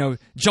to,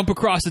 jump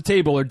across the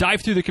table or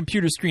dive through the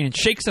computer screen and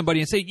shake somebody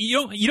and say,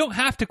 you don't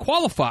have to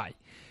qualify.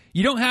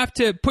 You don't have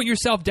to put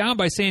yourself down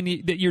by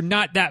saying that you're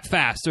not that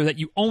fast, or that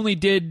you only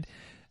did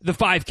the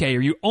 5K,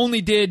 or you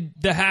only did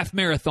the half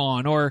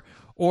marathon, or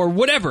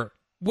whatever.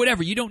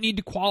 You don't need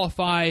to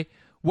qualify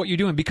what you're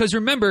doing, because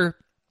remember,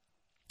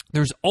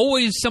 there's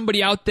always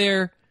somebody out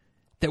there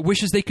that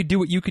wishes they could do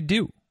what you could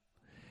do.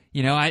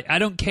 You know, I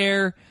don't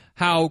care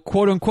how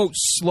quote unquote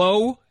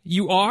slow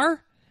you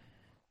are.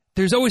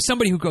 There's always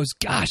somebody who goes,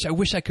 gosh, I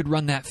wish I could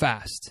run that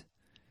fast.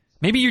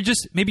 Maybe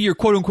you're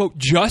quote unquote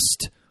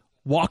just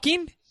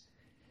walking,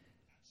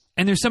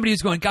 and there's somebody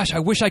who's going, gosh, I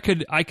wish I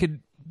could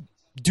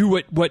do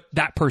what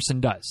that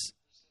person does.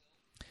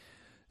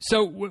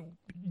 So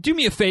do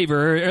me a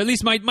favor, or at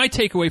least my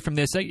takeaway from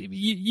this.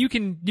 You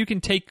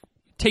can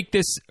take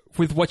this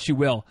with what you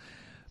will,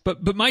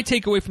 but my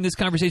takeaway from this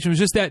conversation was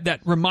just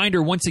that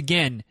reminder once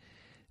again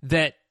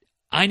that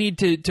I need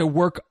to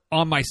work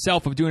on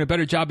myself of doing a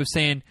better job of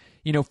saying,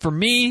 you know, for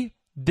me,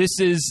 this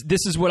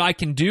is what I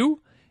can do,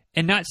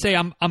 and not say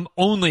I'm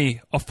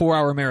only a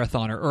 4-hour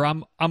marathoner, or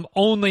I'm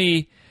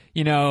only,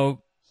 you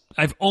know,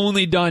 I've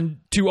only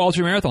done 2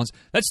 ultra marathons.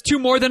 That's 2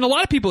 more than a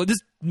lot of people. This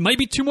might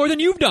be 2 more than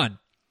you've done.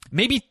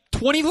 Maybe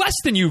 20 less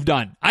than you've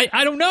done.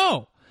 I don't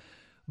know.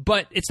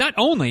 But it's not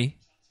only.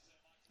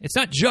 It's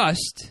not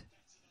just.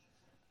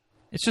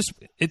 It's just,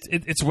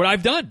 it's what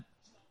I've done.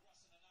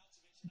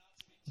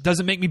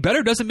 Doesn't make me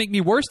better, doesn't make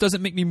me worse,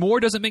 doesn't make me more,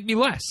 doesn't make me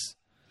less.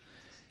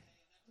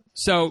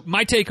 So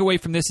my takeaway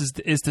from this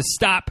is to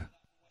stop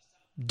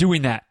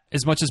doing that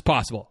as much as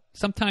possible.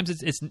 Sometimes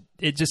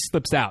it just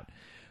slips out.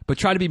 But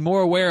try to be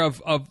more aware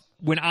of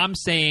when I'm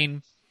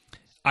saying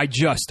I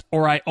just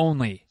or I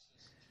only.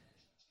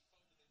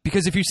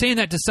 Because if you're saying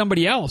that to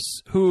somebody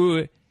else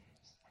who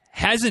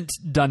hasn't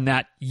done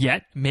that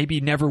yet, maybe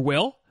never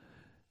will,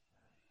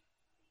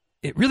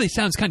 it really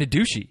sounds kind of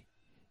douchey.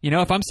 You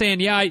know, if I'm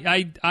saying, yeah,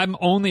 I'm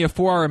only a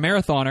 4-hour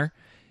marathoner,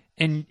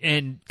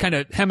 and kind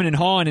of hemming and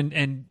hawing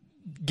and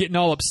getting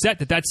all upset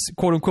that's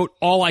quote unquote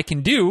all I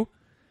can do,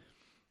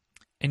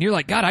 and you're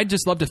like, God, I'd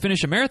just love to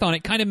finish a marathon,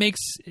 it kind of makes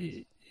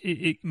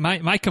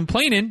my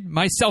complaining,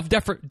 my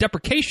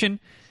self-deprecation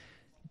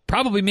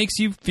probably makes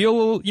you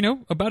feel, you know,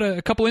 about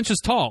a couple inches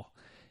tall.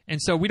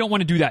 And so we don't want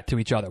to do that to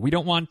each other. We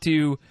don't want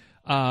to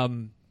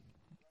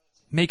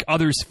make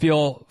others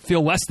feel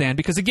less than,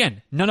 because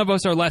again, none of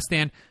us are less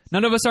than,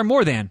 none of us are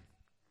more than.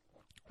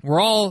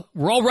 We're all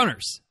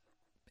runners.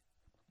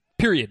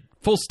 Period.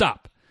 Full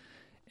stop.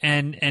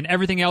 And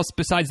everything else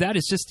besides that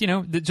is just, you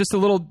know, just the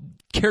little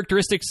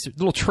characteristics,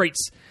 little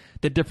traits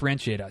that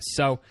differentiate us.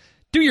 So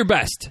do your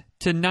best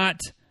to not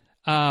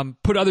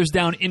put others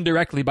down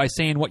indirectly by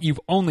saying what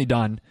you've only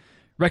done,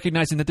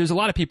 recognizing that there's a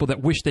lot of people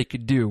that wish they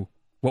could do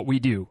what we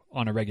do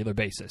on a regular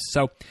basis.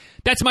 So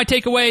that's my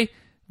takeaway.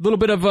 A little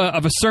bit of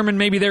a sermon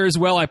maybe there as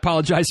well. I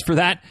apologize for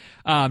that.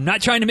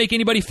 Not trying to make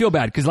anybody feel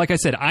bad, because like I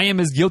said, I am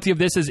as guilty of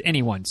this as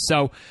anyone.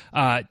 So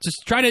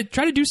just try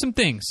to do some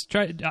things.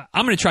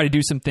 I'm going to try to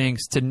do some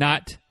things to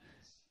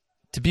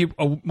be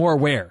more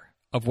aware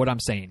of what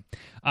I'm saying.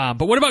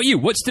 But what about you?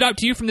 What stood out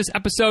to you from this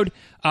episode?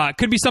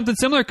 Could be something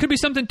similar. Could be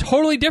something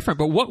totally different.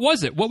 But what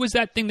was it? What was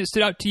that thing that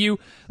stood out to you?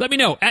 Let me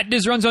know.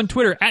 @DizRuns on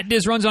Twitter.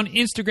 @DizRuns on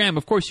Instagram.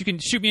 Of course, you can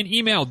shoot me an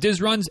email.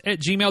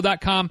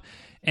 DizRuns@gmail.com.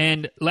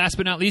 And last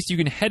but not least, you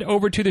can head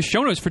over to the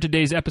show notes for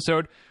today's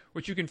episode,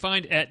 which you can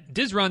find at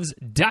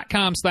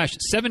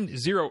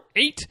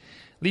dizruns.com/708.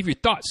 Leave your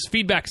thoughts,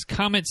 feedbacks,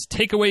 comments,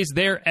 takeaways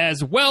there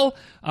as well,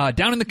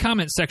 down in the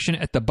comments section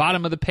at the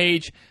bottom of the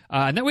page.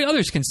 And that way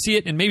others can see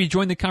it and maybe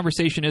join the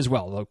conversation as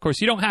well. Of course,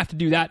 you don't have to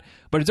do that,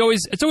 but it's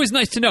always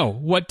nice to know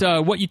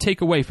what you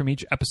take away from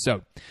each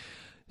episode.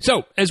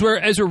 So as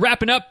we're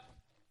wrapping up,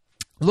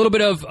 a little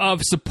bit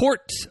of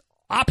support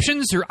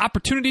options or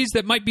opportunities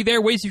that might be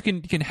there, ways you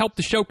can help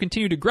the show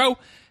continue to grow,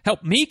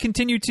 help me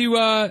continue to,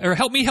 or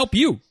help me help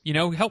you, you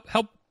know, help,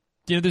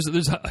 you know,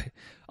 there's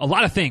a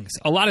lot of things.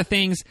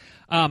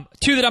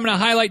 2 that I'm going to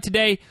highlight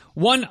today.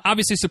 One,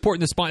 obviously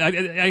supporting the sponsor.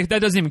 That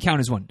doesn't even count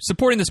as one.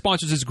 Supporting the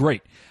sponsors is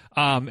great.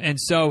 And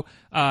so,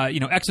 you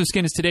know,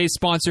 Exoskin is today's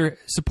sponsor.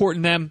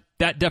 Supporting them,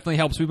 that definitely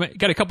helps. We've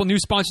got a couple new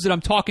sponsors that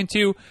I'm talking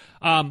to.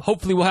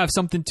 Hopefully we'll have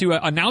something to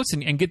announce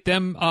and get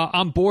them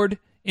on board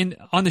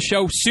on the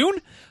show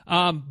soon.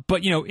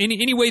 But, you know,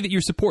 any way that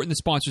you're supporting the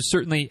sponsors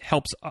certainly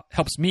helps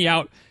me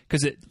out,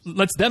 because it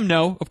lets them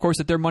know, of course,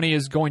 that their money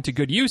is going to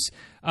good use,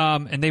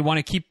 and they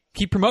want to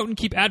keep promoting,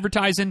 keep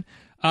advertising,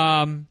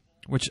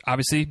 which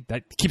obviously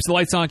that keeps the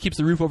lights on, keeps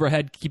the roof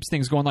overhead, keeps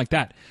things going like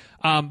that.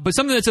 But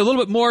something that's a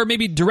little bit more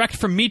maybe direct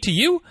from me to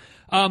you,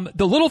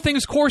 the Little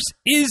Things course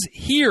is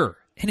here,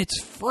 and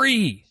it's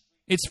free.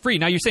 It's free.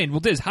 Now you're saying, well,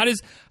 Diz, how does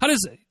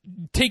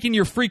taking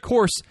your free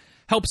course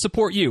help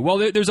support you? Well,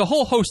 there's a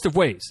whole host of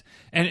ways,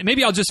 and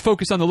maybe I'll just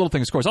focus on the Little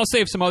Things course. I'll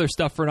save some other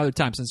stuff for another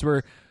time, since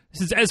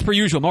as per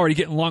usual, I'm already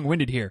getting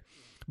long-winded here.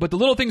 But the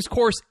Little Things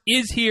course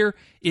is here.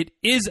 It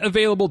is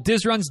available.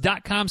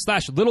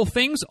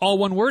 DizRuns.com/littlethings, all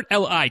one word,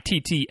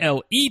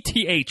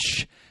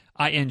 LITTLETHINGS.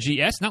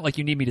 Not like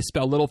you need me to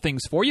spell little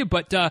things for you,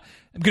 but I'm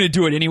going to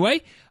do it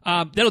anyway.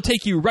 That'll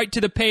take you right to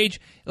the page.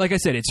 Like I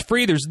said, it's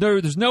free. There's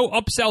no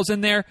upsells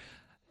in there.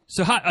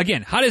 So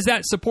how does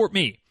that support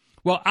me?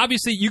 Well,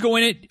 obviously you go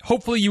in it,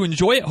 hopefully you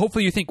enjoy it.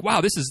 Hopefully you think,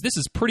 wow, this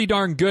is pretty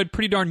darn good,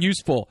 pretty darn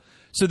useful.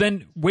 So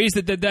then ways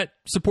that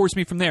supports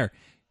me from there.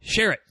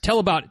 Share it. Tell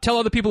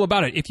other people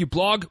about it. If you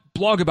blog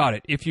about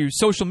it. If you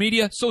social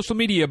media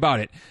about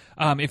it.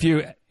 If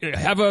you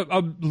have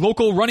a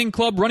local running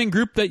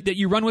group that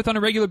you run with on a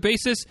regular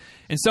basis,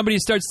 and somebody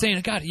starts saying,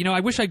 God,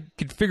 I wish I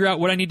could figure out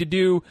what I need to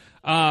do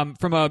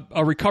from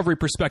a recovery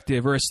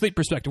perspective or a sleep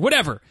perspective,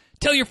 whatever.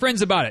 Tell your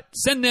friends about it.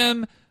 Send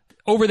them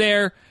over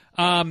there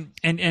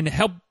and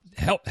help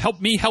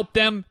me help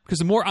them, because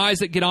the more eyes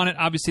that get on it,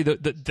 obviously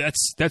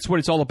that's what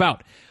it's all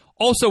about.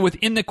 Also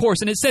within the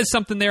course, and it says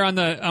something there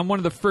on one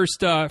of the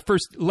first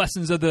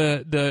lessons of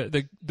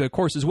the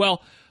course as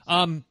well.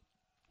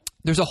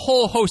 There's a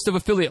whole host of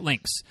affiliate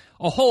links,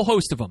 a whole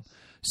host of them.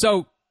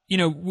 So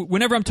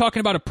whenever I'm talking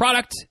about a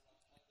product,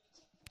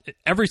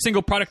 every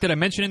single product that I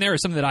mention in there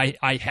is something that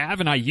I have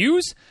and I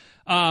use.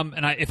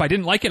 If I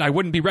didn't like it, I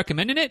wouldn't be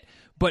recommending it.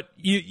 But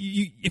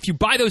if you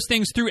buy those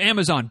things through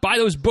Amazon, buy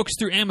those books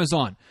through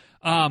Amazon,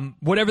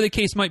 whatever the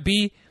case might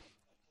be,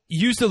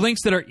 use the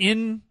links that are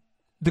in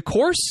the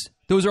course.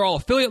 Those are all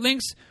affiliate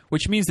links,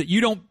 which means that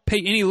you don't pay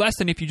any less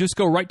than if you just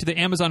go right to the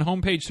Amazon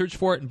homepage, search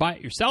for it, and buy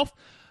it yourself.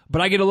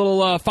 But I get a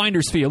little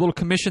finder's fee, a little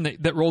commission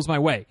that rolls my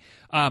way.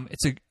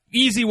 It's an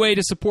easy way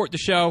to support the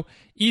show,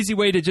 easy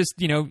way to just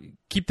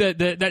keep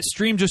that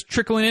stream just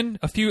trickling in,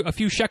 a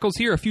few shekels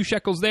here, a few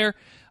shekels there.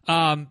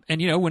 And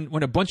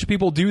when a bunch of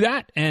people do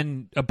that,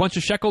 and a bunch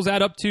of shekels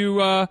add up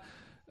to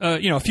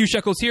a few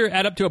shekels here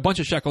add up to a bunch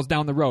of shekels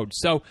down the road.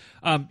 So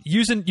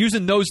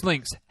using those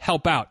links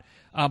help out.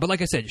 But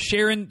like I said,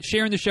 sharing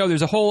the show.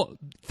 There's a whole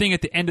thing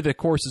at the end of the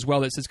course as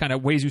well that says kind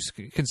of ways you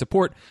can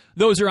support.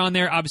 Those are on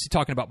there. Obviously,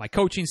 talking about my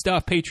coaching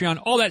stuff,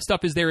 Patreon, all that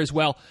stuff is there as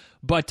well.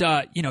 But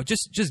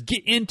just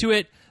get into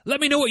it. Let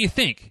me know what you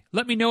think.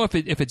 Let me know if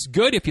it's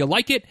good, if you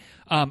like it.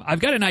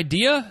 I've got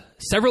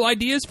several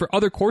ideas for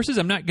other courses.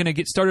 I'm not going to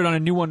get started on a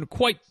new one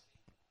quite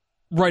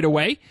right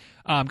away.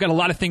 I've got a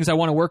lot of things I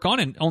want to work on,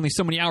 and only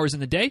so many hours in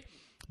the day.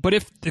 But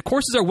if the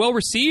courses are well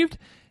received,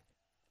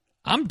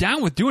 I'm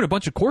down with doing a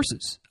bunch of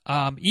courses.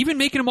 Even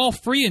making them all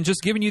free and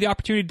just giving you the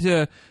opportunity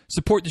to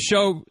support the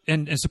show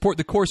and support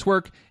the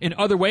coursework in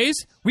other ways.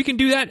 We can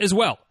do that as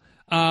well.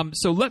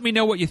 So let me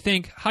know what you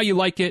think, how you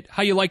like it,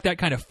 how you like that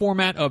kind of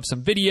format of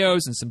some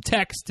videos and some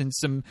text and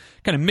some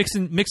kind of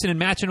mixing and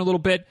matching a little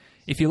bit.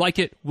 If you like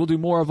it, we'll do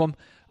more of them.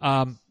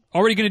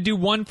 Already going to do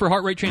one for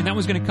Heart Rate Training. That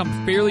one's going to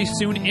come fairly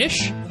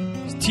soon-ish.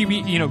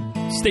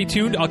 Stay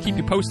tuned. I'll keep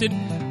you posted.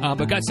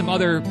 But got some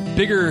other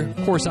bigger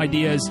course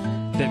ideas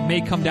that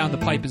may come down the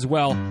pipe as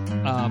well.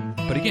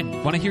 But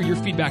again, want to hear your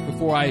feedback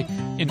before I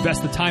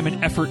invest the time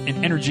and effort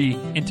and energy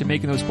into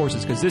making those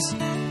courses, because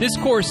this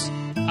course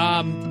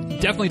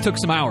definitely took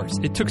some hours.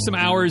 It took some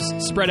hours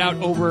spread out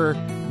over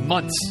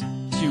months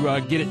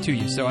to get it to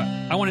you. So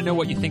I want to know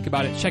what you think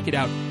about it. Check it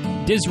out.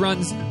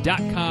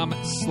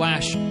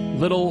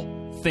 DizRuns.com/little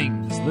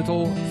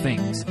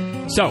things.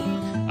 So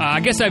I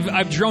guess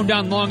I've droned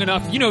on long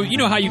enough. You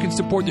know how you can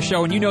support the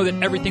show, and you know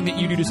that everything that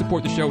you do to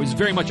support the show is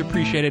very much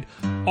appreciated.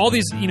 All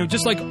these,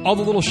 just like all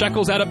the little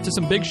shekels add up to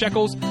some big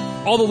shekels,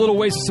 all the little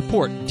ways to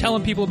support,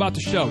 telling people about the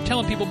show,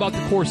 telling people about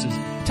the courses,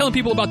 telling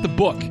people about the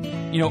book,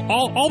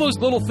 all those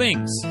little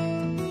things.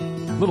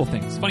 Little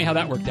things. Funny how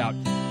that worked out.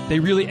 They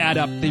really add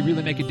up. They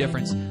really make a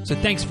difference. So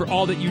thanks for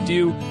all that you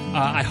do.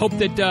 I hope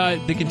that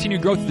the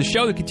continued growth of the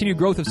show, the continued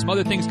growth of some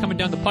other things coming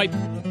down the pipe,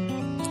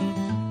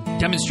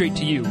 demonstrate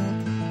to you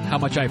how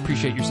much I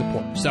appreciate your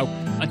support. So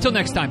until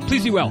next time,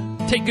 please be well.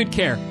 Take good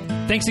care.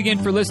 Thanks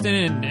again for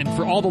listening and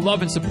for all the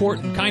love and support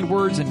and kind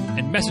words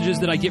and messages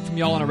that I get from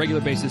y'all on a regular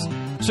basis.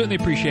 Certainly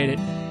appreciate it.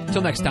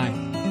 Until next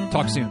time,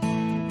 talk soon.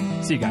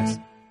 See you guys.